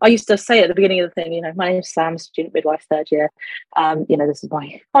 And I used to say at the beginning of the thing, my name's Sam, student midwife, third year. This is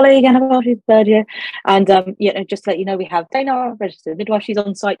my colleague, Annabelle, she's third year. And, just to let you know, we have Dana, registered midwife. She's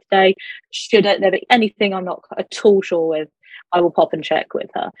on site today. Should there be anything I'm not at all sure with, I will pop and check with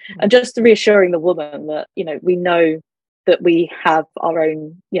her. And just reassuring the woman that, we know that we have our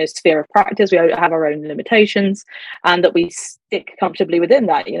own, sphere of practice, we have our own limitations, and that we stick comfortably within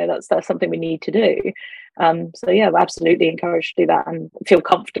that. That's something we need to do. So yeah, we're absolutely encouraged to do that and feel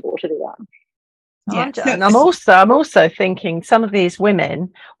comfortable to do that. Yeah. And I'm also thinking some of these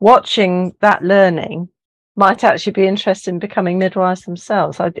women watching that learning might actually be interested in becoming midwives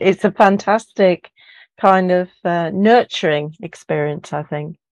themselves. It's a fantastic kind of nurturing experience, I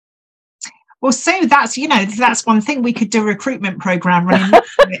think. Well, so that's one thing. We could do a recruitment program running.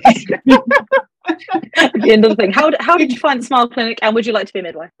 The end of the thing. How did you find the SMiLE clinic, and would you like to be a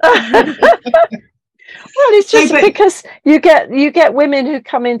midwife? Well, it's just because you get women who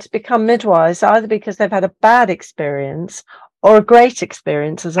come in to become midwives either because they've had a bad experience or a great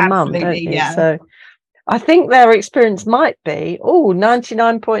experience as a mum, don't you? Yeah. So I think their experience might be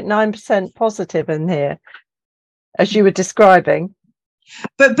 99.9% positive in here, as you were describing.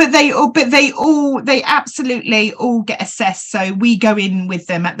 But they absolutely all get assessed. So we go in with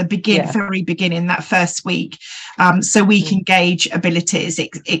them at the very beginning, that first week, so we can gauge abilities,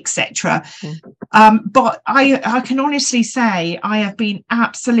 etc. But I can honestly say I have been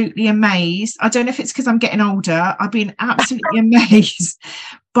absolutely amazed. I don't know if it's because I'm getting older. I've been absolutely amazed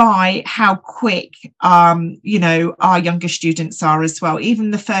by how quick our younger students are as well.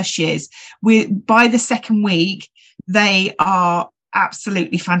 Even the first years, by the second week, they are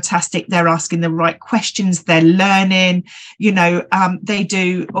absolutely fantastic. They're asking the right questions, they're learning, they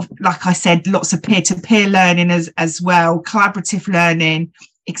do, like I said, lots of peer-to-peer learning as well, collaborative learning,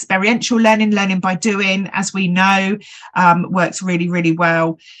 experiential learning by doing, as we know, works really, really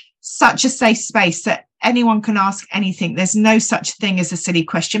well. Such a safe space that anyone can ask anything. There's no such thing as a silly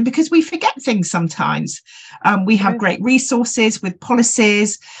question, because we forget things sometimes. We have great resources with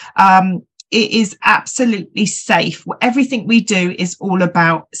policies. It is absolutely safe. Everything we do is all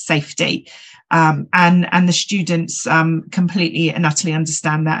about safety, and the students completely and utterly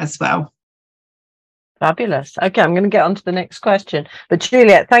understand that as well. Fabulous. Okay, I'm going to get on to the next question. But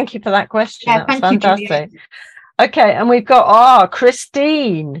Juliet, thank you for that question. Yeah, That's thank fantastic. You, okay, and we've got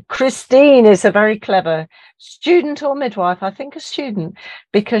Christine. Christine is a very clever student or midwife, I think a student,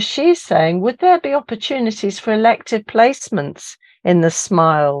 because she's saying, would there be opportunities for elective placements in the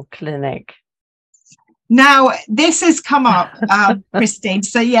SMiLE clinic? Now, this has come up, Christine.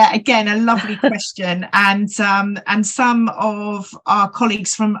 So, yeah, again, a lovely question. And some of our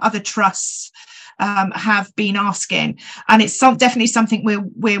colleagues from other trusts have been asking. And it's definitely something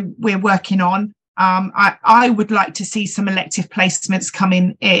we're working on. I would like to see some elective placements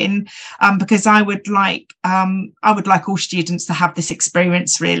coming in, because I would like all students to have this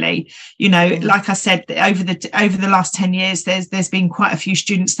experience, really. Like I said, over the last 10 years, there's been quite a few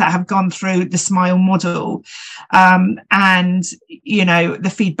students that have gone through the SMiLE model, and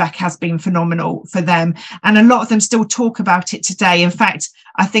the feedback has been phenomenal for them, and a lot of them still talk about it today. In fact,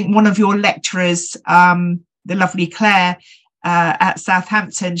 I think one of your lecturers, the lovely Claire, at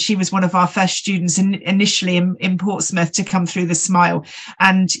Southampton, she was one of our first students initially in Portsmouth to come through the SMiLE,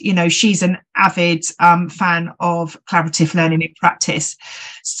 and she's an avid fan of collaborative learning in practice.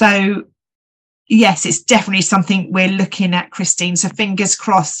 So yes, it's definitely something we're looking at, Christine. So fingers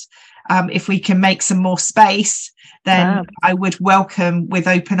crossed, if we can make some more space, then I would welcome with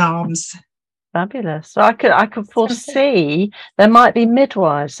open arms. Fabulous. So I could foresee there might be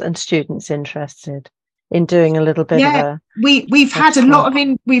midwives and students interested in doing a little bit of a. We've had a lot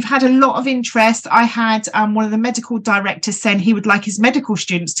of interest. I had one of the medical directors saying he would like his medical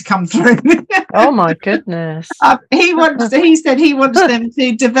students to come through. Oh my goodness. He said he wants them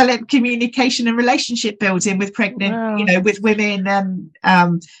to develop communication and relationship building with pregnant, with women,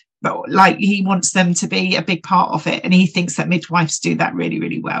 but like he wants them to be a big part of it, and he thinks that midwives do that really,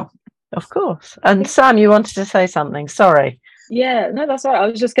 really well. Of course. And Sam, you wanted to say something. Sorry. Yeah, no, that's right. I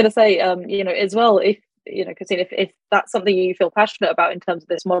was just going to say, as well, if Christine, if that's something you feel passionate about in terms of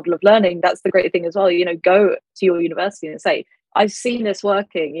this model of learning, that's the great thing as well. Go to your university and say, I've seen this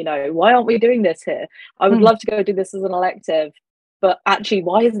working, why aren't we doing this here? I would love to go do this as an elective, but actually,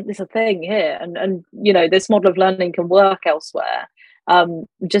 why isn't this a thing here? And this model of learning can work elsewhere.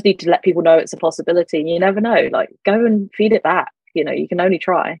 We just need to let people know it's a possibility. You never know, go and feed it back. You can only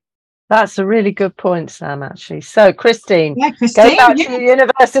try. That's a really good point, Sam, actually. So, Christine, go back to your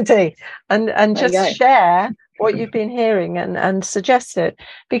university and just share what you've been hearing and suggest it.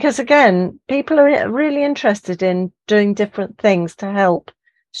 Because, again, people are really interested in doing different things to help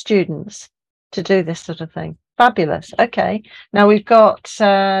students to do this sort of thing. Fabulous. Okay. Now we've got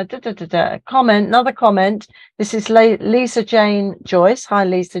a comment, another comment. This is Lisa Jane Joyce. Hi,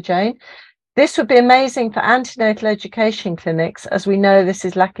 Lisa Jane. This would be amazing for antenatal education clinics, as we know this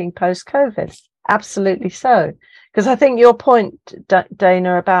is lacking post-COVID. Absolutely so. Because I think your point,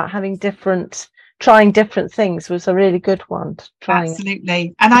 Dana, about trying different things was a really good one.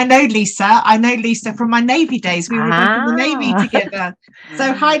 Absolutely. And I know Lisa from my Navy days. We were in the Navy together.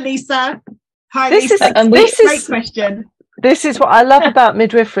 So hi, Lisa. Hi, This Lisa. Great question. This is what I love about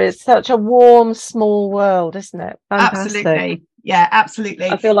midwifery. It's such a warm, small world, isn't it? Fantastic. Absolutely. Yeah, absolutely.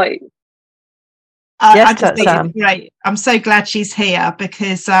 I feel like I just think it's great. I'm so glad she's here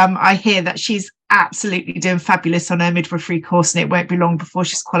because I hear that she's absolutely doing fabulous on her midwifery course, and it won't be long before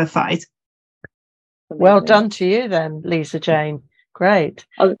she's qualified. Well done to you then, Lisa Jane. Great.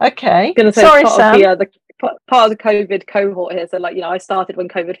 Okay. Sorry, Sam. Part of the COVID cohort here. So, like, I started when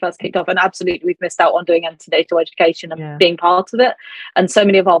COVID first kicked off, and absolutely we've missed out on doing antenatal education and being part of it. And so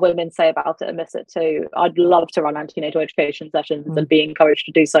many of our women say about it and miss it too. I'd love to run antenatal education sessions and be encouraged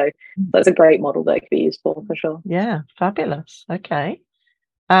to do so. That's a great model that it could be used for sure. Yeah, fabulous. Okay.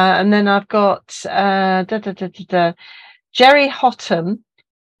 And then I've got Jerry Hotham.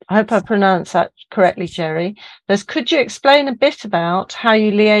 I hope I pronounced that correctly, Jerry. Could you explain a bit about how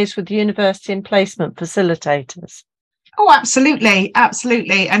you liaise with university and placement facilitators? Oh, absolutely.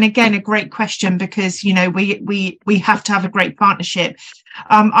 And again, a great question because, we have to have a great partnership.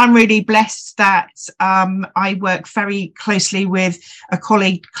 I'm really blessed that I work very closely with a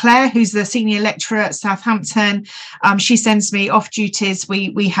colleague, Claire, who's the senior lecturer at Southampton. She sends me off duties.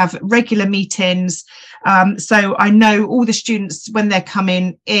 We have regular meetings. So I know all the students when they're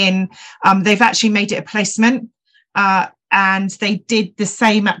coming in, they've actually made it a placement. And they did the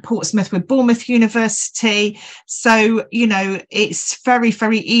same at Portsmouth with Bournemouth University. So, it's very,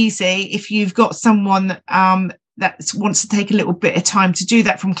 very easy if you've got someone that wants to take a little bit of time to do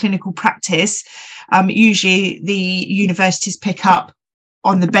that from clinical practice. Usually the universities pick up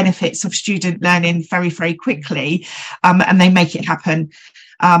on the benefits of student learning very, very quickly, and they make it happen.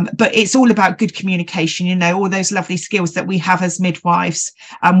 But it's all about good communication, all those lovely skills that we have as midwives,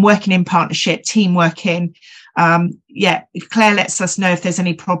 working in partnership, team working. If Claire lets us know if there's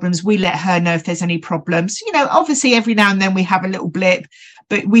any problems, we let her know if there's any problems. Obviously every now and then we have a little blip,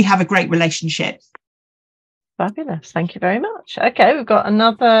 but we have a great relationship. Fabulous. Thank you very much. Okay, we've got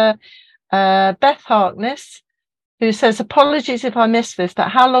another Beth Harkness, who says, apologies if I missed this, but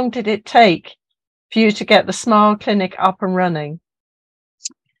how long did it take for you to get the SMiLE clinic up and running?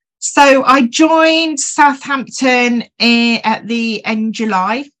 So I joined Southampton at the end of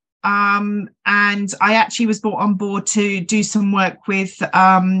July. And I actually was brought on board to do some work with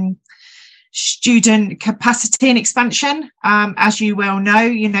student capacity and expansion. As you well know,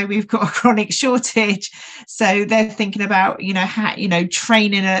 we've got a chronic shortage. So they're thinking about,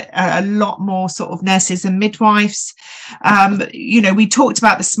 training a lot more sort of nurses and midwives. We talked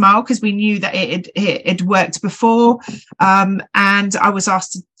about the SMiLE because we knew that it had worked before. And I was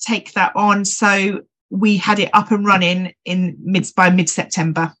asked to take that on. So we had it up and running by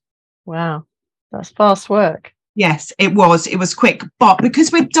mid-September. Wow, that's fast work. Yes, it was. It was quick, but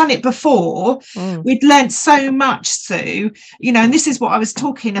because we'd done it before, we'd learned so much, Sue. And this is what I was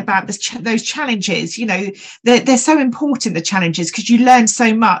talking about. Those challenges. They're so important. The challenges, because you learn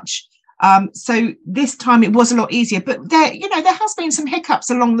so much. So this time it was a lot easier, but there has been some hiccups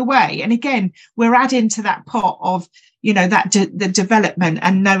along the way. And again, we're adding to that pot of the development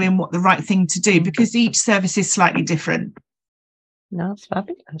and knowing what the right thing to do, because each service is slightly different. No, it's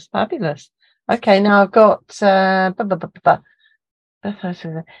fabulous. Fabulous. Okay, now I've got Sylvia.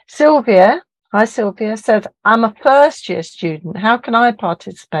 Hi, Sylvia. Says, I'm a first year student. How can I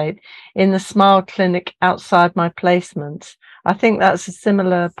participate in the SMiLE clinic outside my placements? I think that's a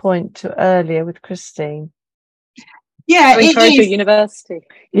similar point to earlier with Christine. Yeah, it is. University.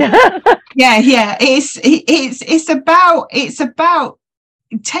 Yeah. yeah. It's about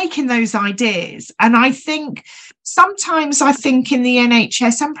taking those ideas. And I think sometimes in the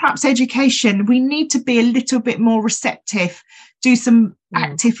NHS and perhaps education, we need to be a little bit more receptive, do some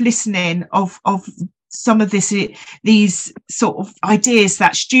active listening of some of these sort of ideas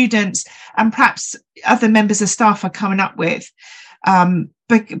that students and perhaps other members of staff are coming up with.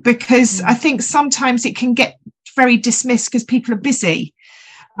 Because I think sometimes it can get very dismissed because people are busy.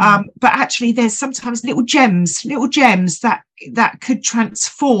 But actually there's sometimes little gems that could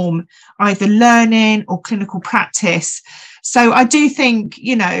transform either learning or clinical practice. So I do think,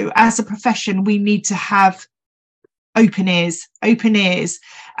 as a profession, we need to have open ears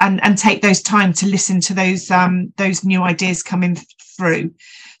and take those time to listen to those new ideas coming through.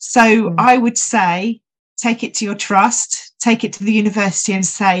 So I would say, take it to your trust, take it to the university and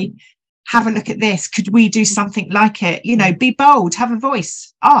say, have a look at this. Could we do something like it? Be bold, have a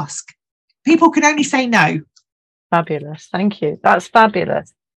voice, ask. People can only say no. Fabulous. Thank you. That's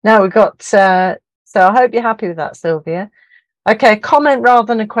fabulous. Now we've got, so I hope you're happy with that, Sylvia. Okay, comment rather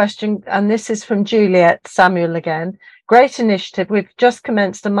than a question. And this is from Juliet Samuel again. Great initiative. We've just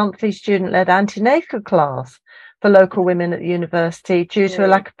commenced a monthly student-led antenatal class for local women at the university due to a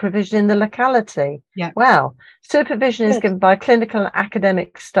lack of provision in the locality. Yeah. Well, supervision is given by clinical and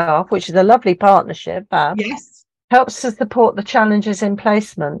academic staff, which is a lovely partnership. Yes. Helps to support the challenges in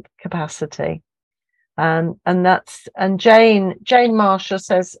placement capacity. And Jane Marshall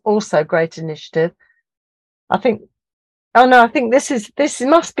says also great initiative. I think this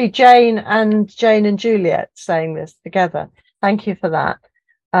must be Jane and Juliet saying this together. Thank you for that.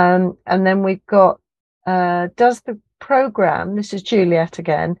 And then we've got, does the program, this is Juliet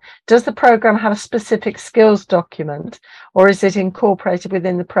again, does the program have a specific skills document, or is it incorporated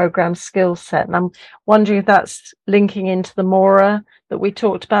within the program skill set? And I'm wondering if that's linking into the MORA that we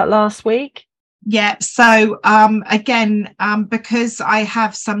talked about last week. Yeah, so again, because I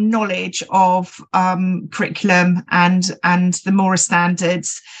have some knowledge of curriculum and the MORA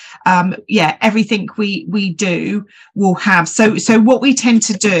standards, everything we do will have. So what we tend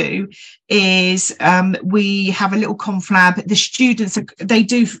to do is we have a little conflab. The students, they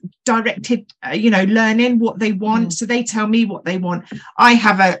do directed, learning what they want. So they tell me what they want. I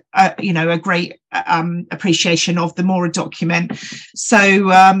have a great appreciation of the MORA document. So,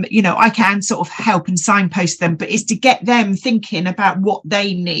 I can sort of help and signpost them, but it's to get them thinking about what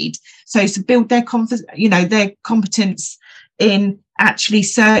they need. So to build their their competence in actually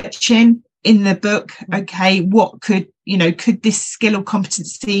searching in the book, okay, what could this skill or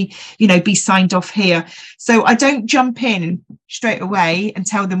competency, be signed off here? So I don't jump in straight away and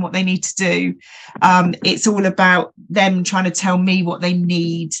tell them what they need to do. It's all about them trying to tell me what they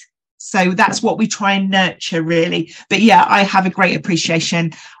need. So that's what we try and nurture, really. But yeah, I have a great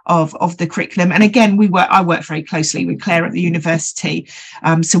appreciation of the curriculum. And again, I work very closely with Claire at the university,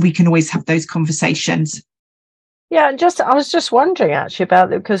 so we can always have those conversations. Yeah, and I was just wondering actually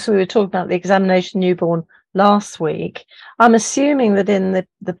about it, because we were talking about the examination newborn last week. I'm assuming that in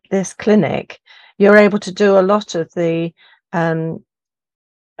this clinic, you're able to do a lot of the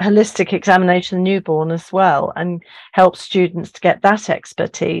holistic examination newborn as well, and help students to get that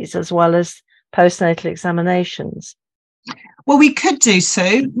expertise as well as postnatal examinations. Well, we could do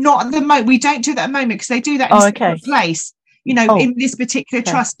so. Not at the moment. We don't do that at the moment because they do that in a separate place, in this particular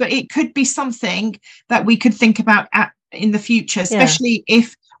trust. But it could be something that we could think about in the future, especially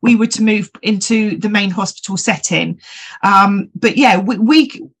if we were to move into the main hospital setting. But yeah,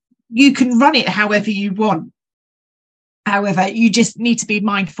 you can run it however you want. However, you just need to be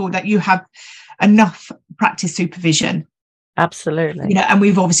mindful that you have enough practice supervision. Absolutely. And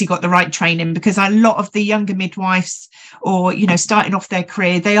we've obviously got the right training, because a lot of the younger midwives, or, starting off their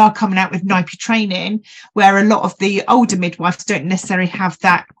career, they are coming out with NIPE training, where a lot of the older midwives don't necessarily have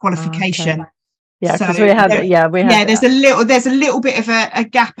that qualification. Okay. Yeah, because so we had there's a little bit of a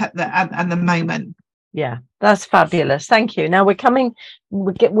gap at the moment. Yeah, that's fabulous. Thank you. Now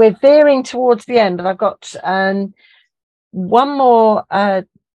we're veering towards the end, but I've got one more that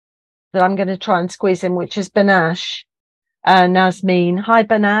I'm going to try and squeeze in, which is Banash Nazmeen. Hi,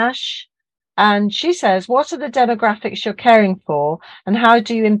 Banash. And she says, what are the demographics you're caring for, and how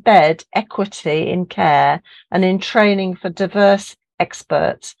do you embed equity in care and in training for diverse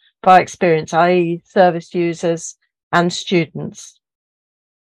experts by experience, i.e. service users and students?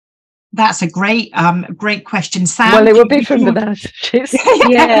 That's a great question, Sam. Well, it would be from Banash.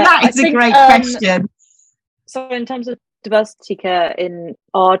 That is a great question. So in terms of diversity care in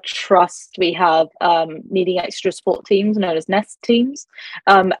our trust, we have needing extra support teams known as NEST teams,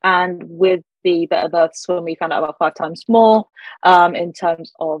 and with the better births, when we found out about 5 times more in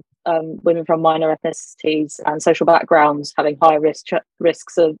terms of women from minor ethnicities and social backgrounds having higher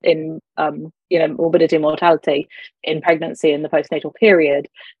risks of morbidity and mortality in pregnancy in the postnatal period.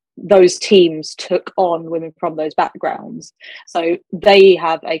 Those teams took on women from those backgrounds, so they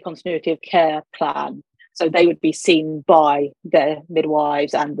have a continuity of care plan. So they would be seen by their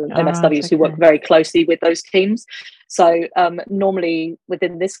midwives and the MSWs who work very closely with those teams. So normally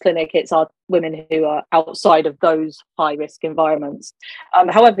within this clinic, it's our women who are outside of those high risk environments.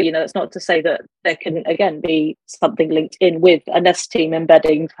 However, that's not to say that there can, again, be something linked in with a NEST team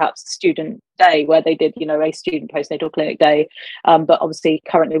embedding perhaps a student day where they did, a student postnatal clinic day. But obviously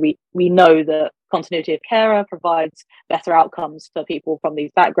currently we know that continuity of care provides better outcomes for people from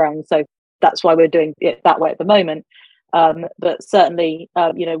these backgrounds. So that's why we're doing it that way at the moment. But certainly,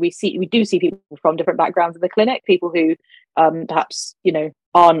 we do see people from different backgrounds in the clinic, people who perhaps,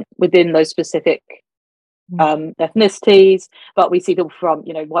 aren't within those specific ethnicities, but we see people from,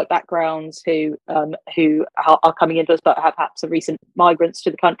 white backgrounds who are coming into us, but have perhaps some recent migrants to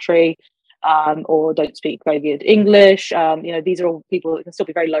the country. or don't speak very good English. These are all people that can still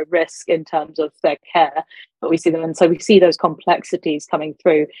be very low risk in terms of their care, but we see them. And so we see those complexities coming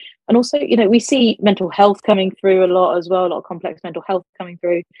through. And also, we see mental health coming through a lot as well, a lot of complex mental health coming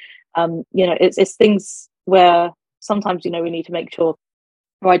through. It's things where sometimes, we need to make sure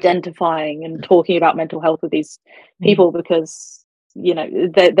we're identifying and talking about mental health with these people, because,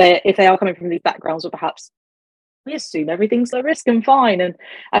 if they are coming from these backgrounds, or perhaps we assume everything's low risk and fine. And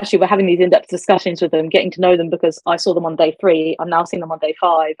actually, we're having these in-depth discussions with them, getting to know them, because I saw them on day 3. I'm now seeing them on day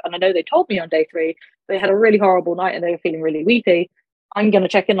 5. And I know they told me on day 3 they had a really horrible night and they were feeling really weepy. I'm going to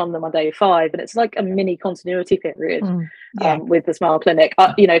check in on them on day 5. And it's like a mini continuity period with the SMiLE clinic.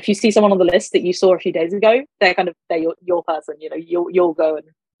 If you see someone on the list that you saw a few days ago, they're your person. You'll go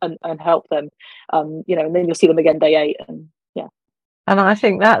and help them. And then you'll see them again day 8. And I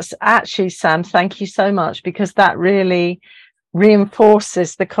think that's actually, Sam, thank you so much, because that really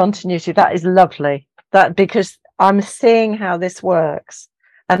reinforces the continuity. That is lovely. That, because I'm seeing how this works,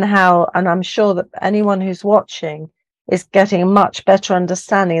 and I'm sure that anyone who's watching is getting a much better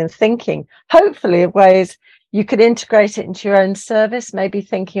understanding and thinking, hopefully, of ways you could integrate it into your own service, maybe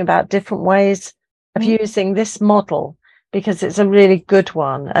thinking about different ways of using this model, because it's a really good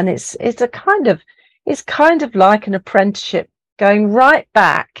one. And it's kind of like an apprenticeship, going right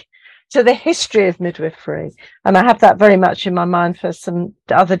back to the history of midwifery. And I have that very much in my mind for some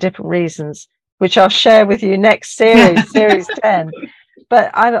other different reasons, which I'll share with you next series, series 10. But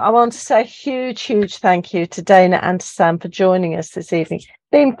I want to say a huge, huge thank you to Dana and to Sam for joining us this evening. It's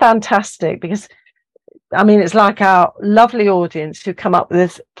been fantastic, because, it's like our lovely audience who come up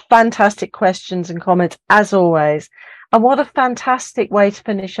with fantastic questions and comments, as always. And what a fantastic way to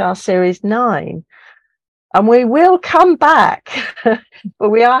finish our series 9. And we will come back, but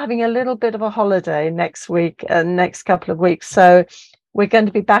we are having a little bit of a holiday next week and next couple of weeks. So we're going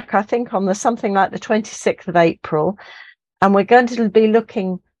to be back, I think, on something like the 26th of April. And we're going to be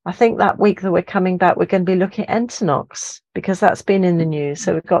looking, I think that week that we're coming back, we're going to be looking at Entonox, because that's been in the news.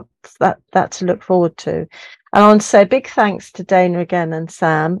 So we've got that to look forward to. And I want to say a big thanks to Dana again and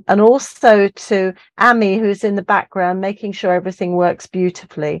Sam, and also to Amy, who's in the background, making sure everything works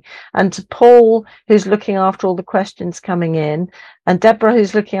beautifully, and to Paul, who's looking after all the questions coming in, and Deborah,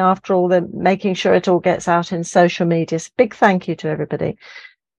 who's looking after making sure it all gets out in social media. So big thank you to everybody.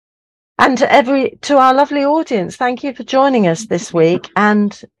 And to our lovely audience, thank you for joining us this week.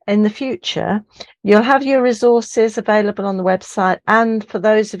 And in the future, you'll have your resources available on the website. And for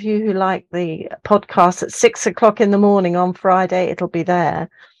those of you who like the podcast at 6 o'clock in the morning on Friday, it'll be there.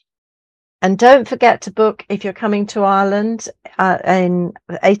 And don't forget to book if you're coming to Ireland in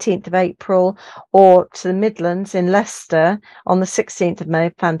the 18th of April, or to the Midlands in Leicester on the 16th of May.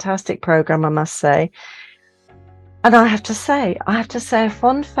 Fantastic programme, I must say. And I have to say a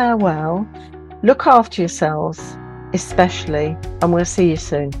fond farewell. Look after yourselves, especially, and we'll see you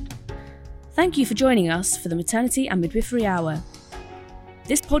soon. Thank you for joining us for the Maternity and Midwifery Hour.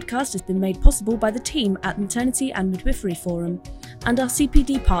 This podcast has been made possible by the team at Maternity and Midwifery Forum and our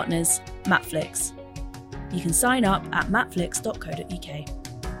CPD partners, Matflix. You can sign up at matflix.co.uk.